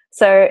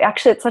 So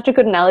actually it's such a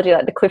good analogy,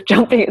 like the cliff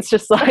jumping. It's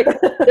just like,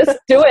 just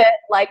do it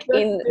like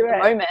in the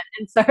moment.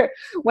 And so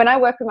when I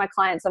work with my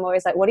clients, I'm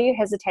always like, what are you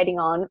hesitating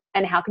on?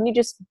 And how can you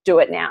just do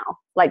it now?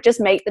 Like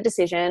just make the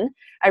decision.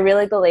 I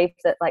really believe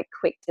that like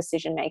quick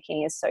decision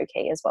making is so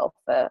key as well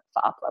for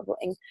up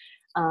leveling.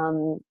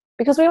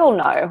 because we all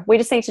know we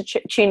just need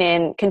to tune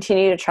in,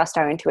 continue to trust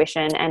our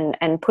intuition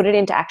and put it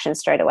into action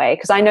straight away.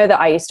 Because I know that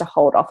I used to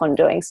hold off on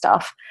doing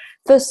stuff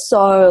for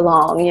so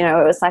long. You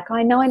know, it was like,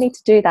 I know I need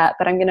to do that,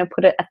 but I'm going to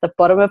put it at the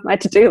bottom of my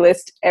to-do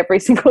list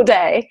every single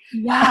day.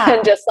 Yeah.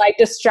 And just like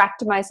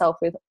distract myself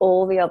with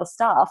all the other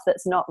stuff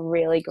that's not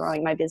really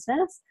growing my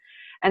business.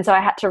 And so I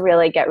had to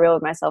really get real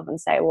with myself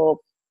and say, well,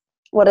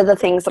 what are the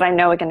things that I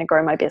know are going to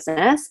grow my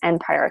business,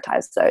 and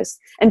prioritize those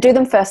and do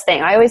them first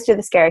thing. I always do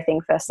the scary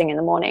thing first thing in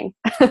the morning.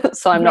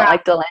 So I'm not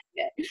like delaying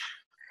it.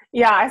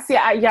 Yeah, I see.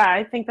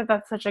 I think that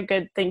that's such a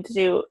good thing to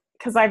do,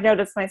 because I've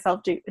noticed myself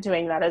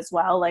doing that as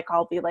well. Like,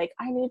 I'll be like,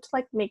 I need to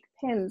like make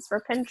pins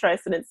for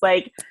Pinterest. And it's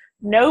like,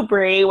 no,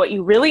 Brie, what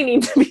you really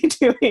need to be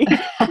doing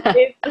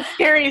is the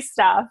scary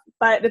stuff.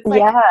 But it's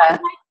like, I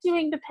like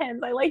doing the pins.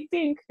 I like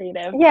being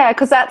creative. Yeah,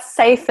 because that's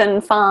safe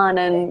and fun.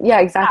 And yeah,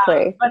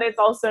 exactly. Yeah, but it's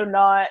also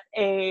not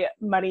a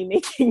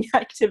money-making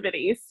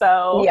activity.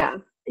 So yeah,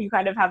 you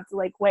kind of have to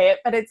like weigh it.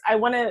 But I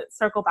want to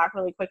circle back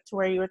really quick to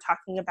where you were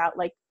talking about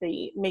like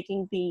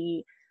making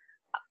the,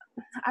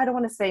 I don't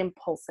want to say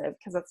impulsive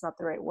because that's not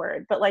the right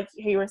word, but like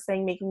you were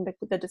saying, making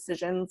the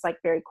decisions like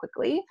very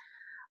quickly.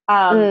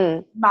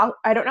 I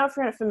don't know if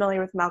you're familiar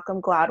with Malcolm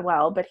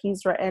Gladwell, but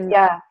he's written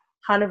a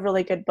ton of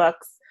really good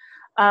books.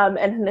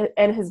 And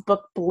his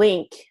book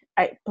Blink,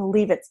 I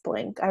believe it's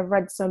Blink. I've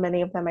read so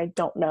many of them, I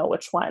don't know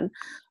which one.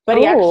 But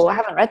I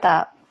haven't read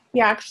that. He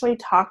actually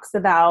talks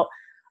about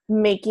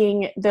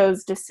making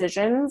those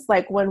decisions,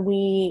 like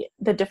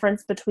the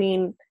difference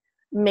between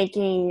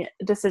making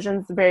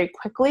decisions very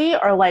quickly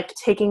or like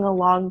taking a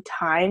long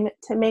time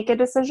to make a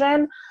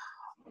decision.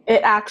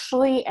 It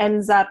actually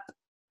ends up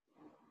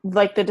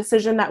like the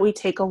decision that we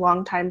take a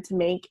long time to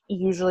make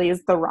usually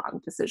is the wrong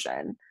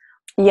decision.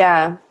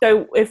 Yeah.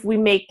 So if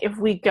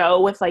we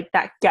go with like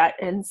that gut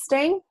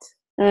instinct,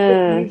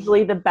 it's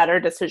usually the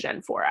better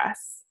decision for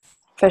us.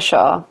 For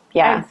sure.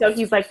 Yeah. And so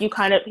he's like,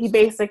 he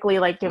basically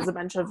like gives a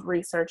bunch of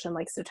research and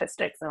like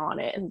statistics on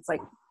it. And it's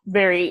like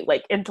very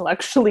like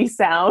intellectually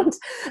sound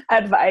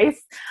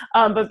advice.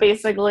 But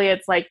basically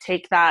it's like,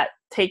 take that,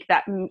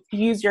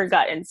 use your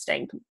gut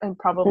instinct, and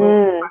probably what we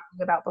were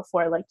talking about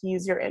before, like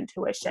use your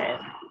intuition.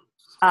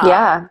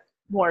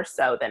 More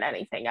so than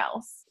anything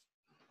else.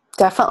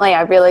 Definitely.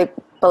 I really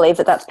believe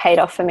that that's paid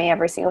off for me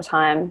every single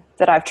time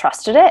that I've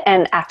trusted it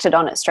and acted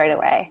on it straight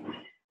away.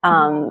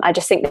 I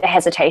just think the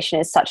hesitation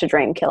is such a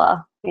dream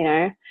killer, you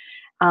know?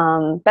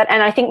 And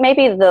I think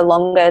maybe the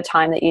longer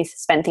time that you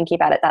spend thinking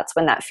about it, that's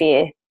when that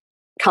fear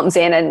comes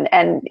in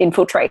and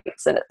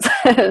infiltrates, and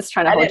it's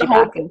trying to hold you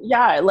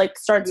back. It like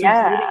starts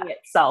rooting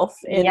itself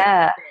in,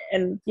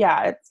 and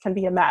it can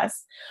be a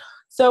mess.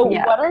 So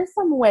what are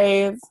some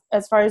ways,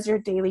 as far as your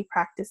daily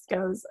practice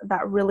goes,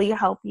 that really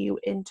help you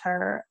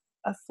enter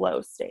a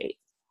flow state?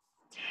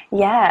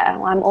 Yeah,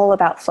 I'm all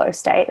about flow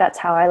state. That's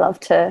how I love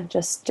to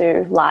just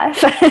do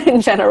life in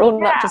general,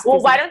 not just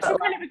business. Why don't you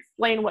kind of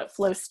explain what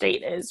flow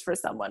state is for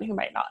someone who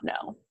might not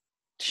know?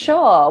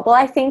 Sure. Well,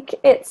 I think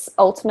it's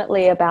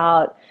ultimately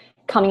about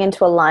coming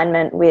into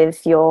alignment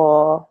with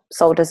your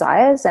soul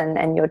desires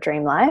and your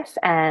dream life,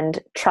 and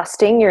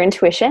trusting your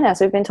intuition,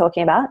 as we've been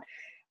talking about.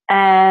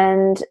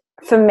 And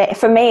for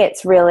me,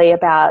 it's really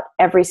about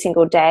every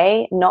single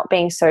day not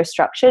being so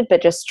structured,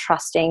 but just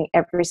trusting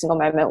every single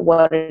moment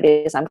what it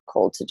is I'm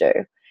called to do,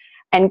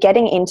 and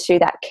getting into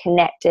that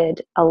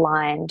connected,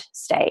 aligned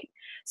state.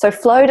 So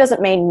flow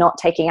doesn't mean not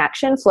taking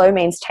action. Flow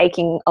means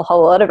taking a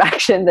whole lot of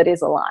action that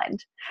is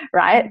aligned,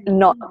 right?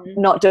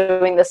 Not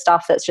doing the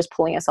stuff that's just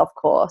pulling us off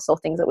course, or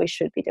things that we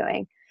should be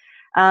doing.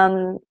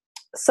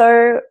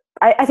 So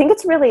I think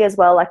it's really as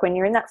well, like when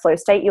you're in that flow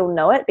state, you'll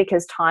know it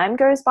because time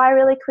goes by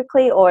really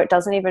quickly, or it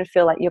doesn't even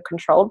feel like you're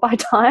controlled by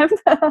time.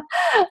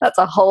 That's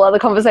a whole other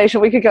conversation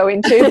we could go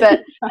into,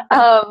 but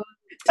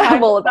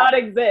I'm all about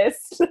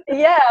exist.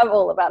 Yeah, I'm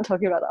all about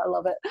talking about that. I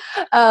love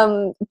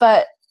it.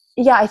 But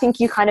yeah, I think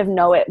you kind of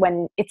know it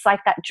when it's like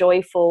that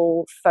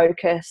joyful,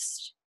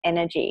 focused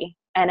energy,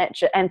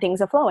 and things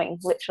are flowing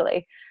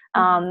literally.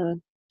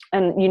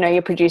 And you know,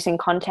 you're producing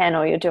content,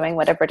 or you're doing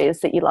whatever it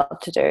is that you love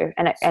to do,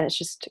 and it's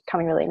just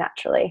coming really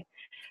naturally.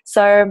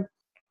 So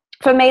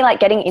for me, like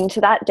getting into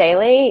that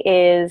daily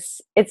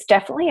it's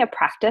definitely a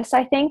practice.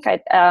 I think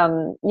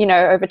you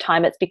know, over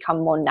time it's become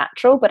more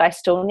natural, but I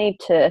still need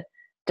to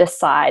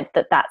decide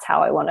that that's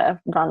how I want to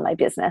run my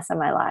business and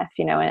my life,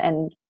 you know,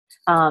 and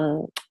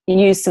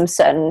use some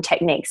certain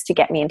techniques to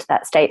get me into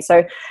that state.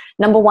 So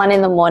number one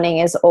in the morning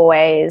is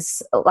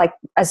always like,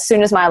 as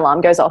soon as my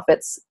alarm goes off,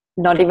 it's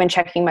not even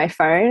checking my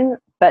phone,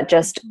 but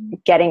just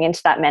getting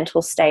into that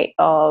mental state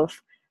of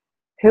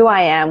who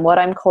I am, what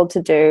I'm called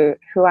to do,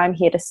 who I'm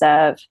here to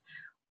serve,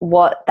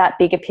 what that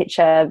bigger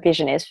picture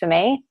vision is for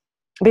me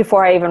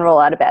before I even roll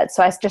out of bed.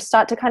 So I just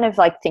start to kind of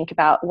like think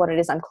about what it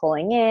is I'm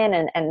calling in,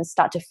 and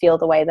start to feel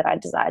the way that I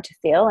desire to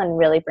feel, and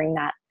really bring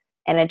that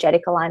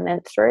energetic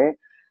alignment through.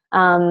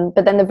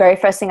 But then the very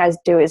first thing I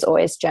do is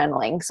always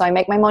journaling. So I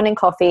make my morning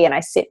coffee and I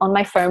sit on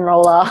my foam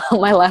roller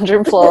on my lounge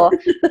room floor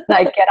and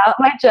I get out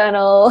my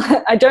journal.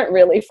 I don't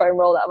really foam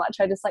roll that much.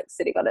 I just like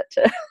sitting on it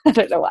to, I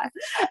don't know why.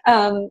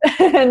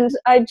 And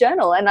I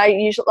journal, and I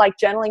usually, like,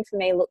 journaling for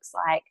me looks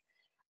like,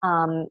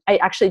 I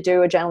actually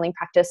do a journaling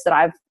practice that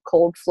I've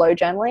called flow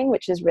journaling,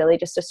 which is really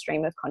just a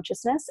stream of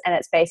consciousness. And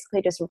it's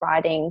basically just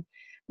writing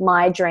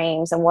my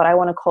dreams and what I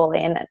want to call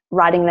in,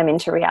 writing them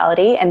into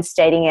reality and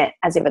stating it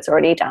as if it's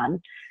already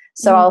done.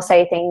 So I'll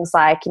say things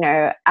like, you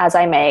know, as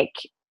I make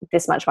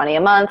this much money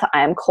a month,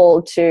 I am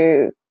called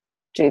to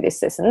do this,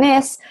 this, and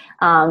this.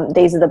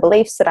 These are the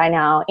beliefs that I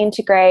now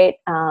integrate.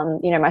 You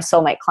know, my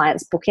soulmate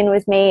clients book in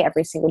with me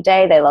every single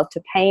day. They love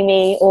to pay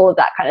me, all of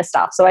that kind of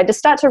stuff. So I just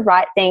start to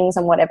write things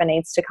and whatever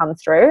needs to come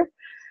through.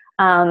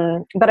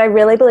 But I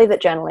really believe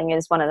that journaling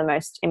is one of the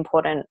most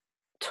important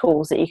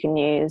tools that you can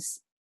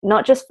use,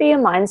 not just for your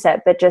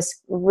mindset, but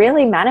just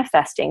really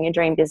manifesting your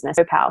dream business.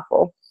 So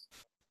powerful.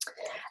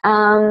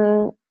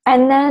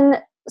 And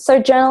then,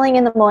 so journaling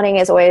in the morning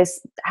is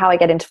always how I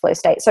get into flow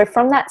state. So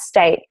from that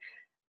state,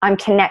 I'm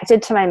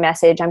connected to my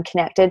message. I'm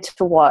connected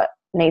to what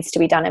needs to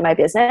be done in my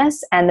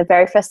business. And the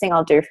very first thing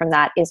I'll do from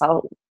that is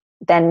I'll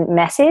then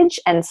message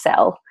and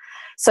sell.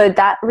 So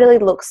that really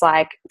looks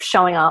like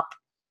showing up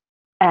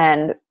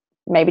and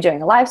maybe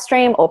doing a live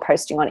stream or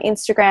posting on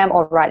Instagram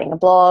or writing a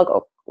blog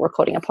or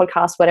recording a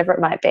podcast, whatever it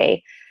might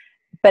be.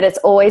 But it's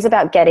always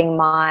about getting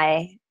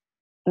my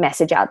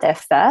message out there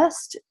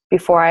first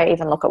before I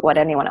even look at what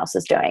anyone else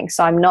is doing.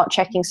 So I'm not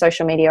checking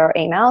social media or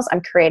emails.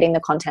 I'm creating the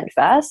content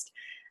first.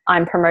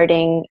 I'm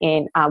promoting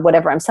in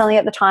whatever I'm selling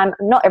at the time.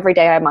 Not every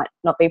day I might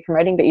not be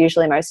promoting, but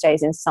usually most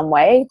days in some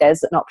way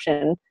there's an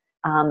option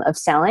of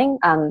selling.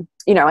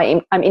 You know,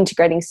 I'm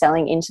integrating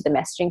selling into the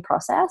messaging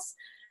process.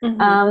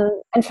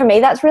 And for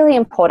me, that's really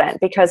important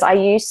because I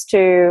used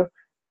to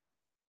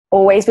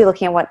always be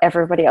looking at what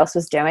everybody else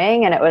was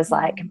doing, and it was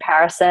like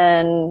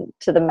comparison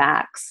to the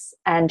max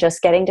and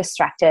just getting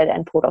distracted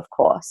and pulled off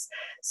course.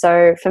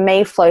 So for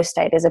me, flow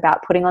state is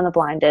about putting on the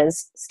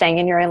blinders, staying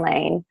in your own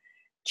lane,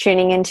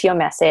 tuning into your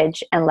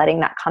message and letting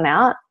that come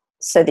out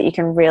so that you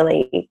can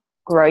really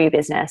grow your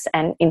business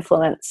and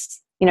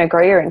influence, you know,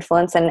 grow your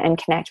influence and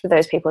connect with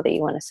those people that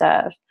you want to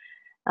serve.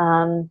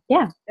 So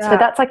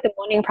that's like the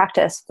morning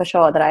practice for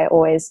sure that I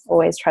always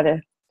try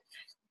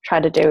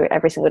to do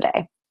every single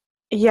day.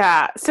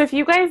 Yeah. So if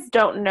you guys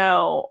don't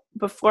know,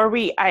 before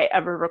I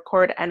ever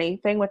record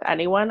anything with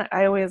anyone,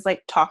 I always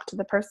like talk to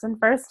the person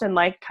first and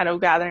like kind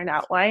of gather an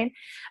outline.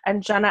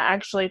 And Jenna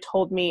actually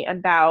told me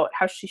about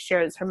how she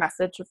shares her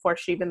message before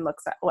she even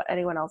looks at what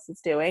anyone else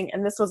is doing.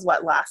 And this was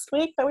last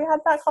week that we had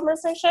that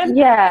conversation?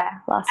 Yeah,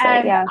 last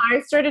week, yeah. I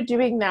started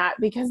doing that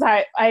because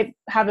I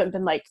haven't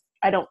been like,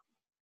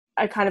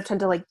 I kind of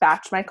tend to like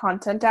batch my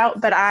content out,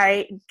 but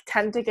I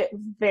tend to get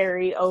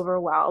very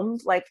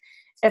overwhelmed. Like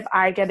if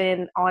I get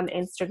in on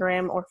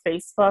Instagram or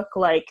Facebook,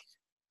 like,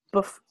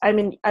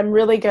 I'm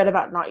really good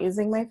about not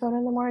using my phone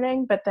in the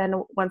morning, but then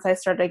once I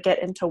start to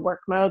get into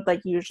work mode,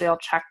 like usually I'll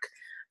check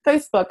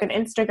Facebook and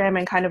Instagram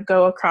and kind of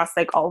go across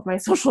like all of my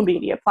social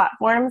media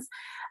platforms.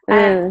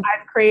 And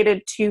I've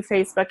created 2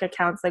 Facebook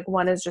accounts. Like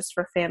one is just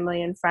for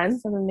family and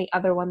friends, and then the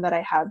other one that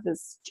I have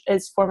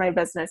is for my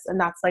business. And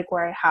that's like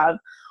where I have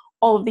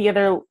all of the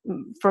other,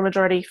 for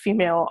majority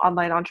female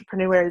online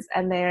entrepreneurs,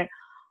 and they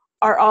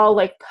are all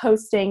like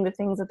posting the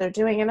things that they're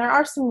doing. And there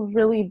are some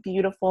really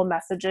beautiful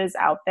messages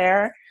out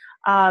there,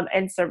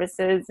 and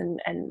services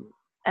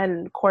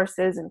and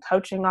courses and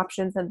coaching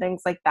options and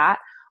things like that.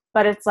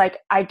 But it's like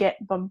I get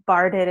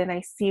bombarded and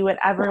I see what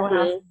everyone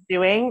else is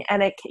doing,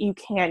 and you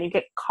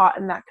get caught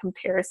in that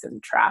comparison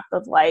trap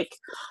of like,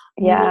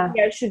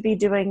 maybe I should be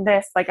doing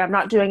this, like I'm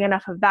not doing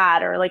enough of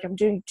that, or like I'm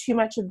doing too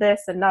much of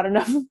this and not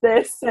enough of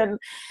this, and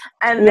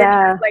then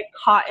you're like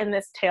caught in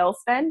this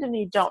tailspin and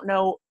you don't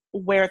know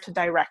where to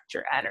direct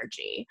your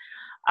energy.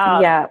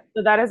 So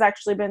that has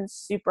actually been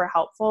super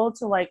helpful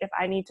to like, if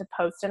I need to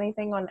post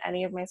anything on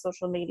any of my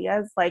social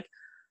medias, like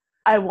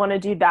I want to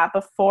do that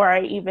before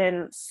I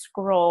even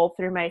scroll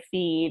through my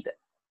feed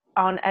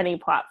on any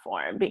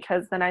platform,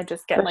 because then I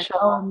just get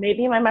oh,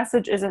 maybe my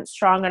message isn't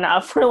strong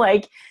enough or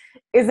like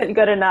isn't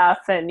good enough,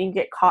 and you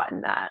get caught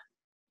in that.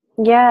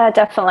 Yeah,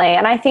 definitely.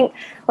 And I think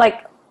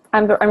like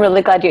I'm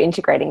really glad you're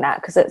integrating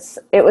that, because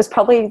it was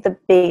probably the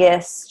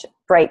biggest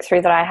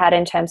breakthrough that I had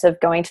in terms of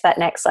going to that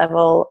next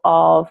level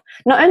of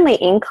not only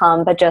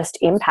income but just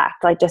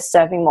impact, like just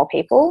serving more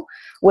people,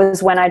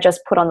 was when I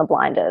just put on the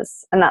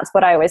blinders. And that's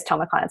what I always tell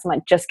my clients. I'm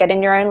like, just get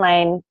in your own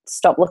lane,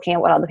 stop looking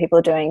at what other people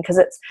are doing, because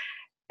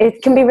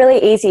it can be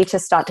really easy to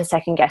start to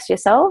second guess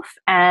yourself.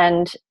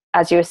 And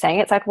as you were saying,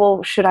 it's like,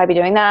 well, should I be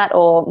doing that?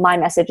 Or my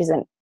message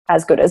isn't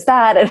as good as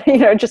that. And, you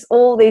know, just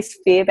all this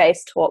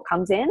fear-based talk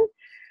comes in.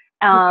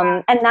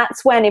 And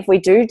that's when, if we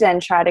do then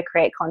try to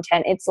create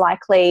content, it's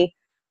likely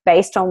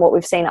based on what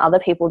we've seen other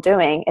people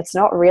doing. It's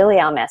not really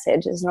our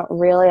message. It's not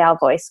really our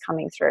voice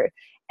coming through.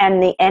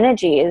 and the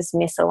energy is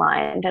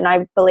misaligned. And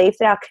I believe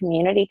that our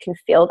community can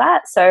feel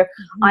that. So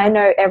I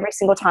know every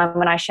single time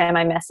when I share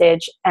my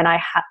message, and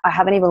I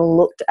haven't even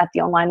looked at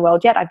the online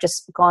world yet, I've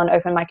just gone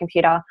open my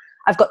computer.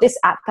 I've got this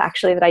app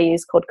actually that I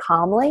use called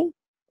Calmly.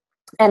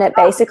 And it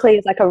basically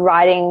is like a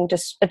writing,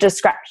 just a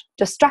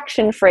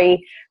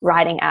distraction-free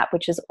writing app,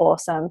 which is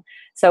awesome.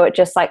 So it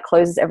just like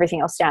closes everything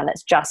else down.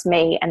 It's just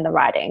me and the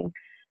writing.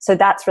 So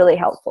that's really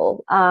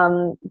helpful.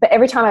 But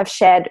every time I've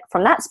shared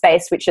from that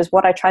space, which is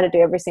what I try to do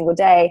every single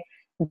day,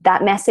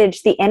 that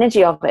message, the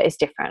energy of it is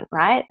different,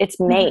 right? It's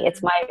me,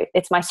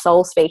 it's my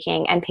soul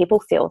speaking, and people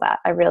feel that.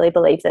 I really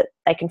believe that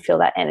they can feel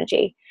that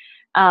energy.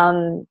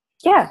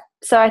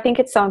 So I think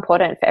it's so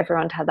important for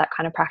everyone to have that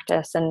kind of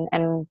practice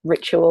and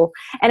ritual.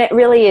 And it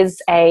really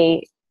is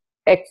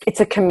it's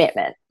a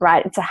commitment,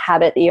 right? It's a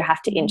habit that you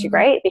have to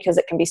integrate, because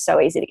it can be so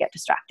easy to get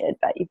distracted,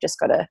 but you've just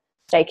got to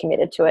stay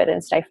committed to it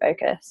and stay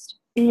focused.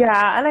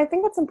 Yeah. And I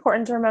think it's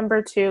important to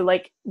remember too,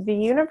 like the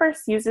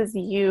universe uses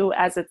you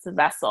as its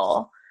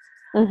vessel.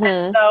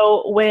 And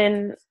so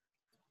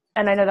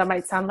and I know that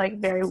might sound like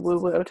very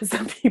woo-woo to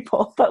some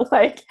people, but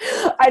like,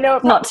 I know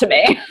it not to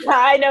me.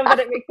 I know, but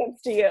it makes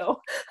sense to you.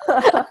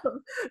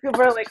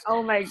 People are like,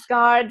 oh my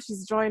God,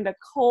 she's joined a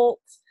cult.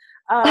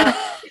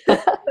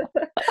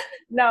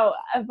 No,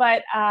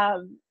 but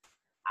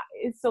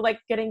so like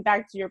getting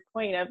back to your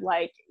point of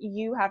like,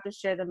 you have to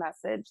share the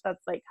message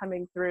that's like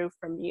coming through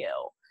from you.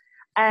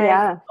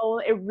 And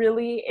it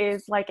really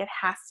is like, it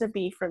has to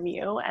be from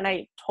you. And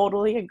I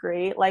totally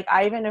agree. Like,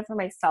 I even know for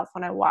myself,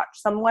 when I watch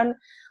someone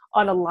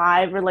on a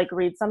live or like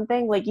read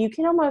something, like you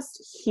can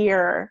almost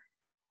hear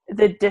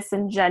the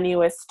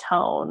disingenuous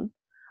tone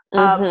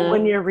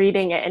when you're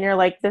reading it, and you're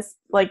like this.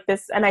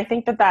 And I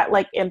think that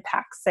like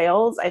impacts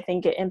sales. I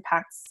think it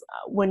impacts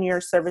when you're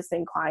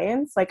servicing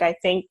clients. Like, I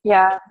think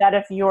that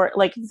if you're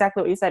like,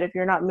 exactly what you said, if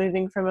you're not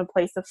moving from a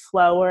place of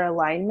flow or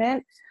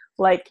alignment,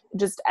 like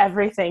just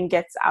everything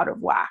gets out of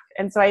whack.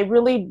 And so I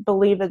really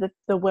believe that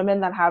the women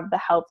that have the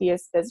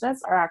healthiest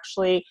business are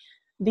actually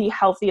the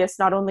healthiest,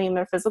 not only in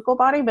their physical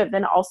body, but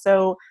then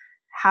also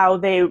how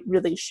they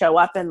really show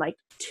up and like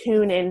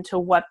tune into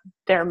what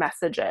their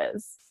message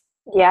is.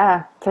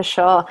 Yeah, for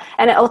sure.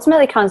 And it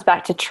ultimately comes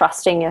back to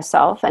trusting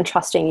yourself, and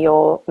trusting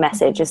your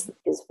message is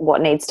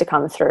what needs to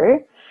come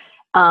through.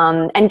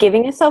 And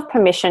giving yourself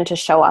permission to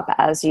show up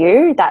as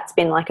you. That's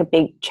been like a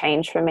big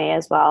change for me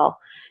as well.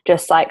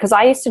 Just like, because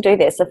I used to do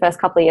this the first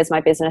couple of years of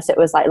my business, it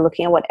was like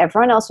looking at what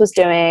everyone else was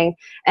doing,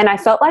 and I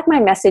felt like my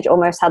message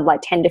almost had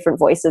like 10 different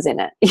voices in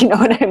it. You know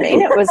what I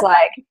mean? It was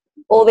like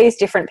all these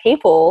different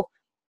people,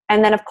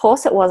 and then of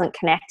course it wasn't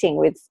connecting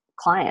with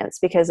clients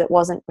because it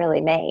wasn't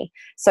really me.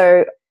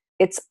 So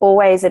it's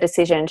always a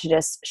decision to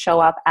just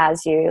show up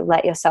as you,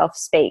 let yourself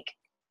speak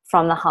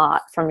from the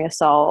heart, from your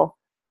soul,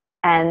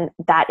 and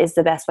that is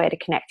the best way to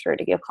connect through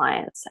to your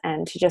clients,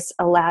 and to just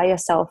allow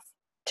yourself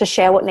to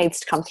share what needs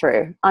to come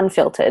through,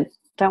 unfiltered.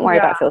 Don't worry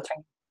about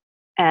filtering.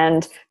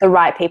 And the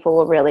right people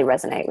will really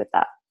resonate with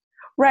that.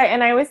 Right.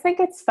 And I always think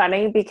it's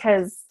funny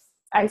because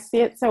I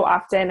see it so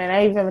often, and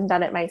I've even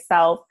done it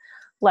myself.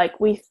 Like,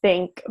 we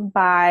think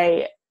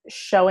by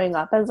showing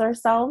up as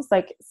ourselves,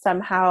 like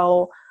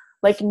somehow,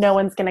 like no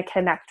one's going to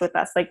connect with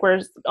us. Like,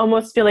 we're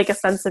almost feel like a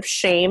sense of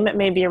shame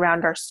maybe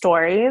around our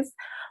stories.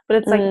 But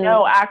it's like,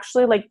 no,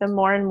 actually, like the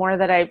more and more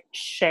that I've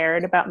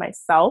shared about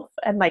myself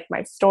and like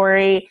my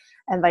story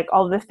and like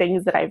all the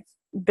things that I've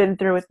been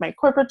through with my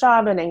corporate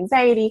job and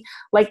anxiety,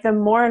 like the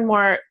more and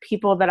more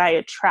people that I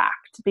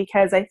attract,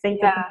 because I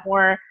think that the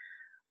more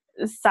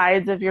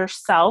sides of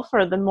yourself,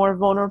 or the more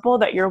vulnerable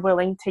that you're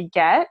willing to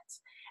get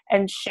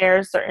and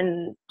share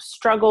certain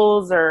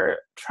struggles or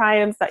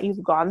triumphs that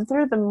you've gone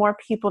through, the more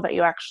people that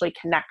you actually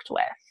connect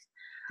with.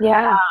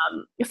 Yeah.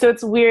 So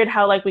it's weird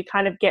how like we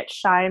kind of get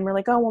shy and we're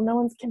like, oh, well, no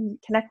one can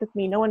connect with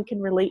me. No one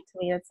can relate to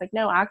me. And it's like,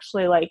 no,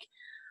 actually, like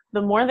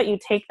the more that you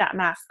take that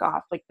mask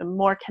off, like the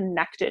more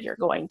connected you're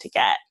going to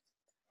get.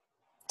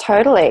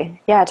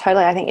 Totally. Yeah,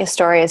 totally. I think your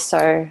story is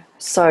so,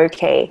 so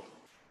key.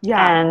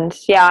 Yeah. And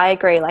yeah, I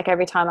agree. Like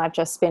every time I've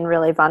just been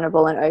really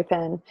vulnerable and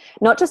open,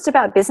 not just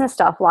about business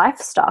stuff, life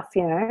stuff,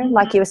 you know,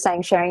 like you were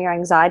saying, sharing your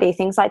anxiety,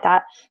 things like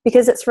that,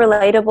 because it's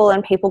relatable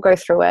and people go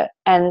through it,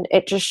 and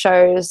it just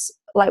shows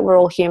like we're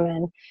all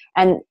human.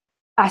 And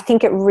I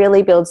think it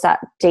really builds that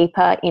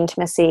deeper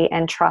intimacy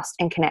and trust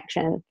and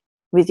connection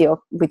with your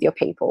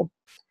people.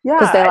 Yeah.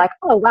 Because they're like,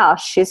 oh wow,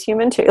 she's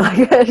human too.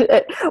 Like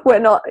we're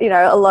not, you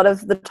know, a lot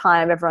of the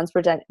time everyone's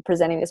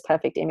presenting this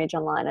perfect image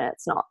online, and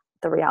it's not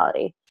the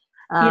reality.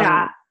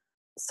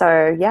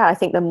 So yeah, I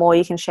think the more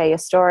you can share your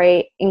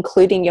story,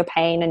 including your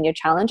pain and your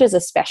challenges,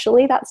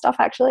 especially that stuff,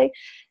 actually,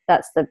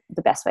 that's the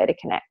best way to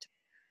connect.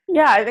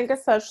 Yeah, I think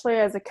especially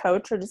as a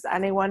coach or just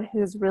anyone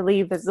who's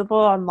really visible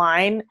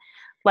online,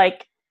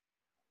 like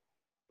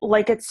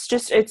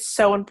it's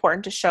so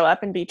important to show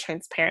up and be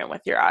transparent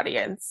with your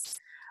audience.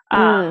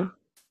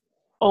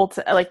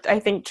 Like I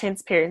think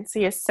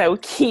transparency is so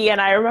key.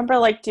 And I remember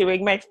like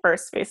doing my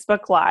first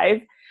Facebook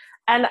Live,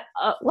 and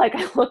like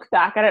I look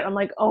back at it, I'm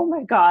like, oh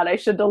my God, I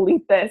should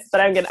delete this,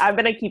 but I'm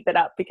gonna keep it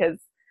up because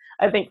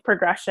I think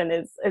progression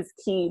is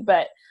key.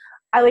 But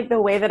I like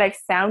the way that I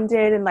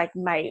sounded and like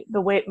my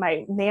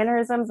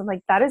mannerisms. I'm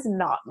like, that is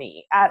not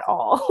me at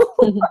all.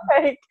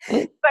 Like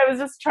I was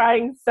just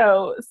trying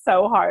so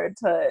hard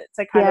to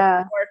kind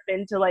of morph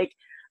into like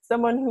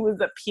someone who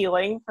was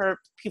appealing for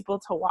people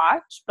to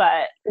watch.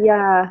 But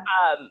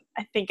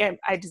I think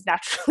I just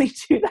naturally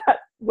do that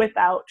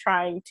without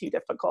trying too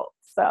difficult.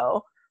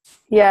 So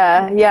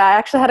yeah. I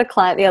actually had a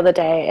client the other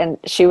day, and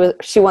she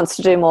wants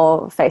to do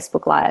more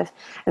Facebook Live,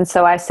 and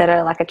so I set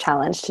her like a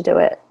challenge to do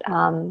it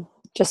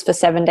just for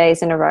 7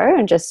 days in a row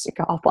and just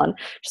go hop on.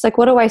 She's like,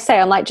 what do I say?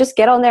 I'm like, just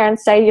get on there and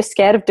say you're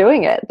scared of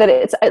doing it. That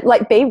it's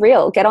like, be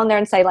real. Get on there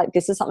and say like,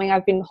 this is something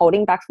I've been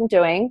holding back from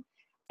doing,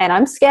 and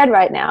I'm scared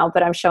right now,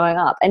 but I'm showing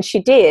up. And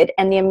she did.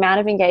 And the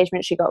amount of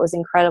engagement she got was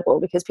incredible,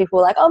 because people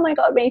were like, oh my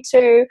God, me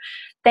too.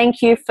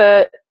 Thank you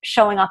for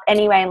showing up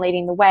anyway and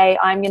leading the way.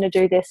 I'm going to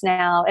do this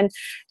now. And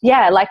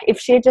yeah, like if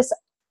she had just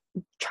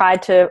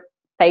tried to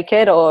fake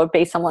it or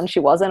be someone she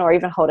wasn't, or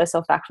even hold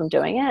herself back from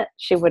doing it,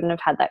 she wouldn't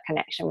have had that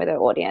connection with her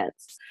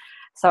audience.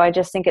 So I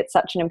just think it's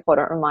such an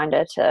important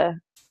reminder to,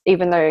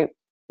 even though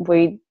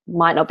we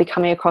might not be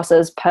coming across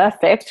as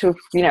perfect,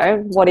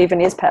 what even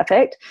is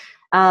perfect,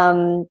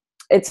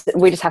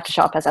 we just have to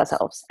show up as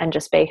ourselves and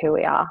just be who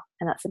we are,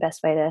 and that's the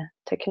best way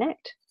to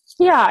connect.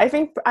 Yeah, I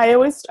think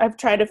I've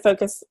tried to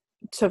focus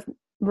to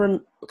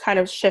kind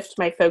of shift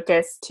my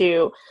focus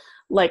to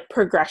like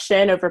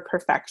progression over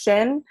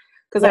perfection,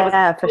 because I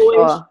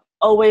was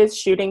always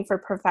shooting for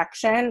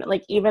perfection.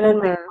 Like even in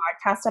my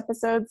podcast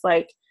episodes,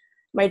 like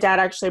my dad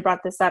actually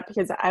brought this up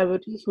because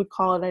he would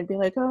call and I'd be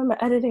like, oh, I'm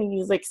editing.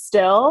 He's like,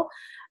 still.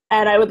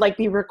 And I would like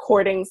be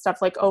recording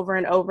stuff like over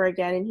and over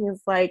again. And he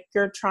was like,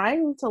 you're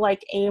trying to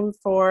like aim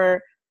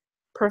for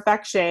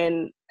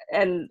perfection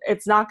and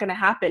it's not going to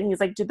happen. He's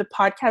like, do the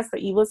podcasts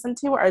that you listen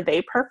to, are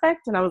they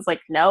perfect? And I was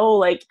like, no,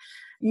 like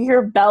you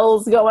hear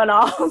bells going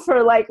off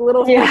or like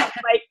little things,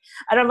 like,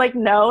 and I'm like,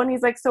 no. And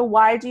he's like, so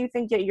why do you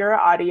think that your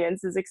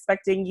audience is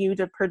expecting you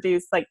to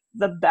produce like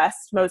the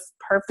best, most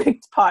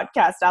perfect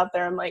podcast out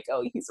there? I'm like,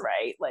 oh, he's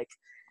right. Like,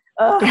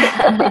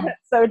 that's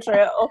so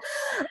true.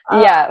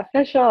 Yeah,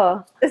 for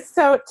sure.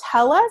 So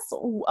tell us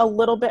a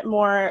little bit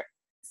more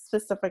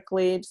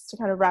specifically, just to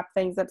kind of wrap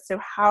things up. So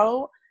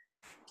how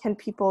can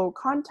people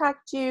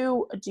contact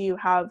you? Do you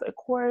have a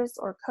course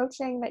or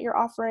coaching that you're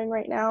offering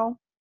right now?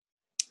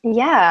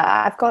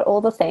 Yeah, I've got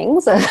all the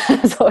things. So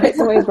it's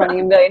always running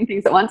a million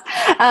things at once.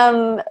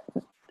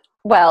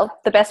 Well,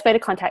 the best way to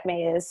contact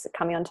me is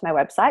coming onto my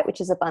website,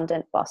 which is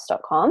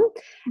abundantboss.com,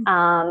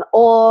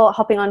 or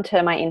hopping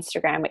onto my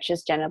Instagram, which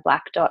is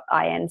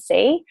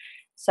jennablack.inc.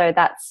 So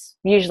that's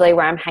usually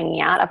where I'm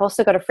hanging out. I've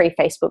also got a free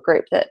Facebook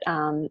group that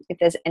if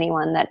there's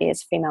anyone that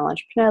is a female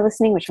entrepreneur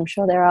listening, which I'm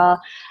sure there are,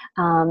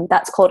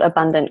 that's called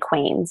Abundant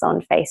Queens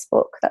on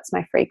Facebook. That's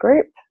my free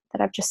group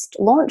that I've just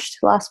launched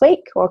last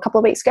week or a couple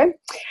of weeks ago.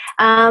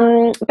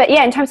 But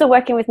yeah, in terms of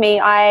working with me,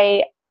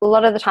 a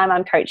lot of the time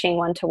I'm coaching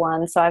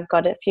one-to-one. So I've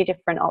got a few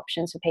different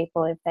options for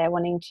people if they're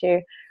wanting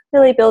to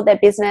really build their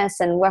business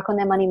and work on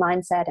their money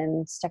mindset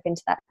and step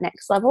into that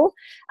next level.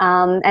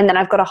 And then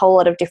I've got a whole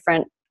lot of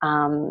different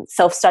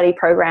self-study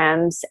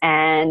programs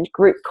and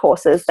group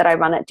courses that I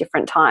run at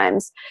different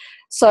times.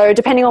 So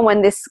depending on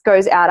when this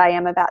goes out, I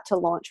am about to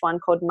launch one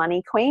called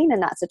Money Queen,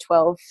 and that's a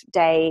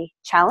 12-day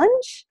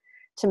challenge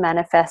to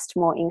manifest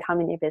more income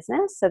in your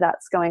business. So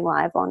that's going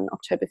live on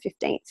October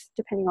 15th,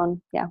 depending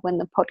on when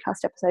the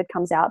podcast episode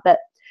comes out. But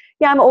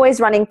yeah, I'm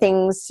always running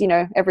things,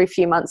 every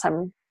few months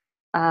I'm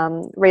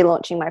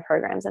relaunching my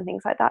programs and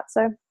things like that.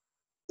 So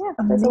yeah,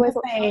 there's always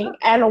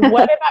And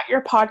what about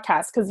your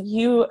podcast? Because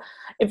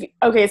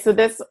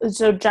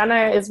so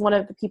Jenna is one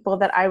of the people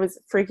that I was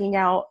freaking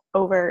out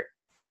over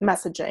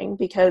messaging,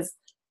 because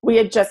we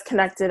had just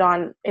connected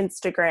on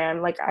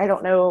Instagram. Like, I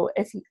don't know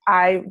if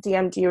I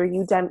DM'd you or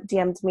you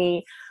DM'd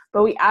me,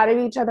 but we added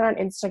each other on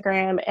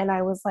Instagram, and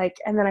I was like,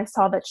 and then I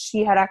saw that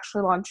she had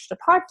actually launched a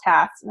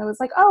podcast, and I was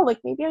like, oh, like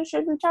maybe I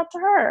should reach out to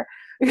her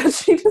because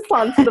she just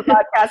launched the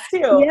podcast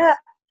too. Yeah.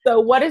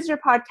 So what is your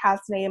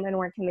podcast name and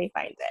where can they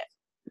find it?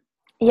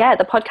 Yeah,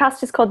 the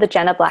podcast is called The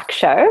Jenna Black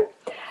Show.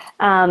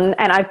 And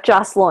I've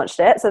just launched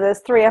it. So there's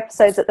 3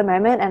 episodes at the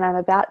moment, and I'm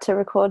about to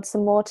record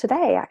some more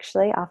today,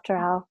 actually, after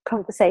our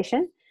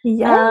conversation.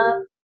 Yeah.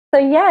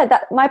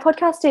 My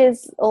podcast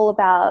is all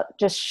about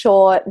just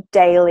short,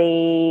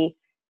 daily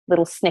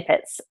little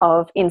snippets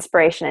of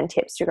inspiration and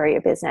tips to grow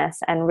your business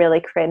and really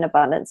create an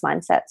abundance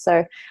mindset.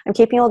 So I'm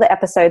keeping all the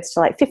episodes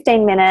to like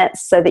 15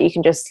 minutes so that you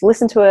can just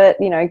listen to it,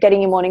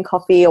 getting your morning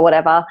coffee or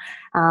whatever,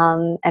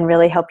 and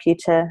really help you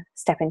to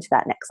step into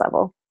that next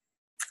level.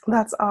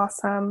 That's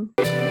awesome.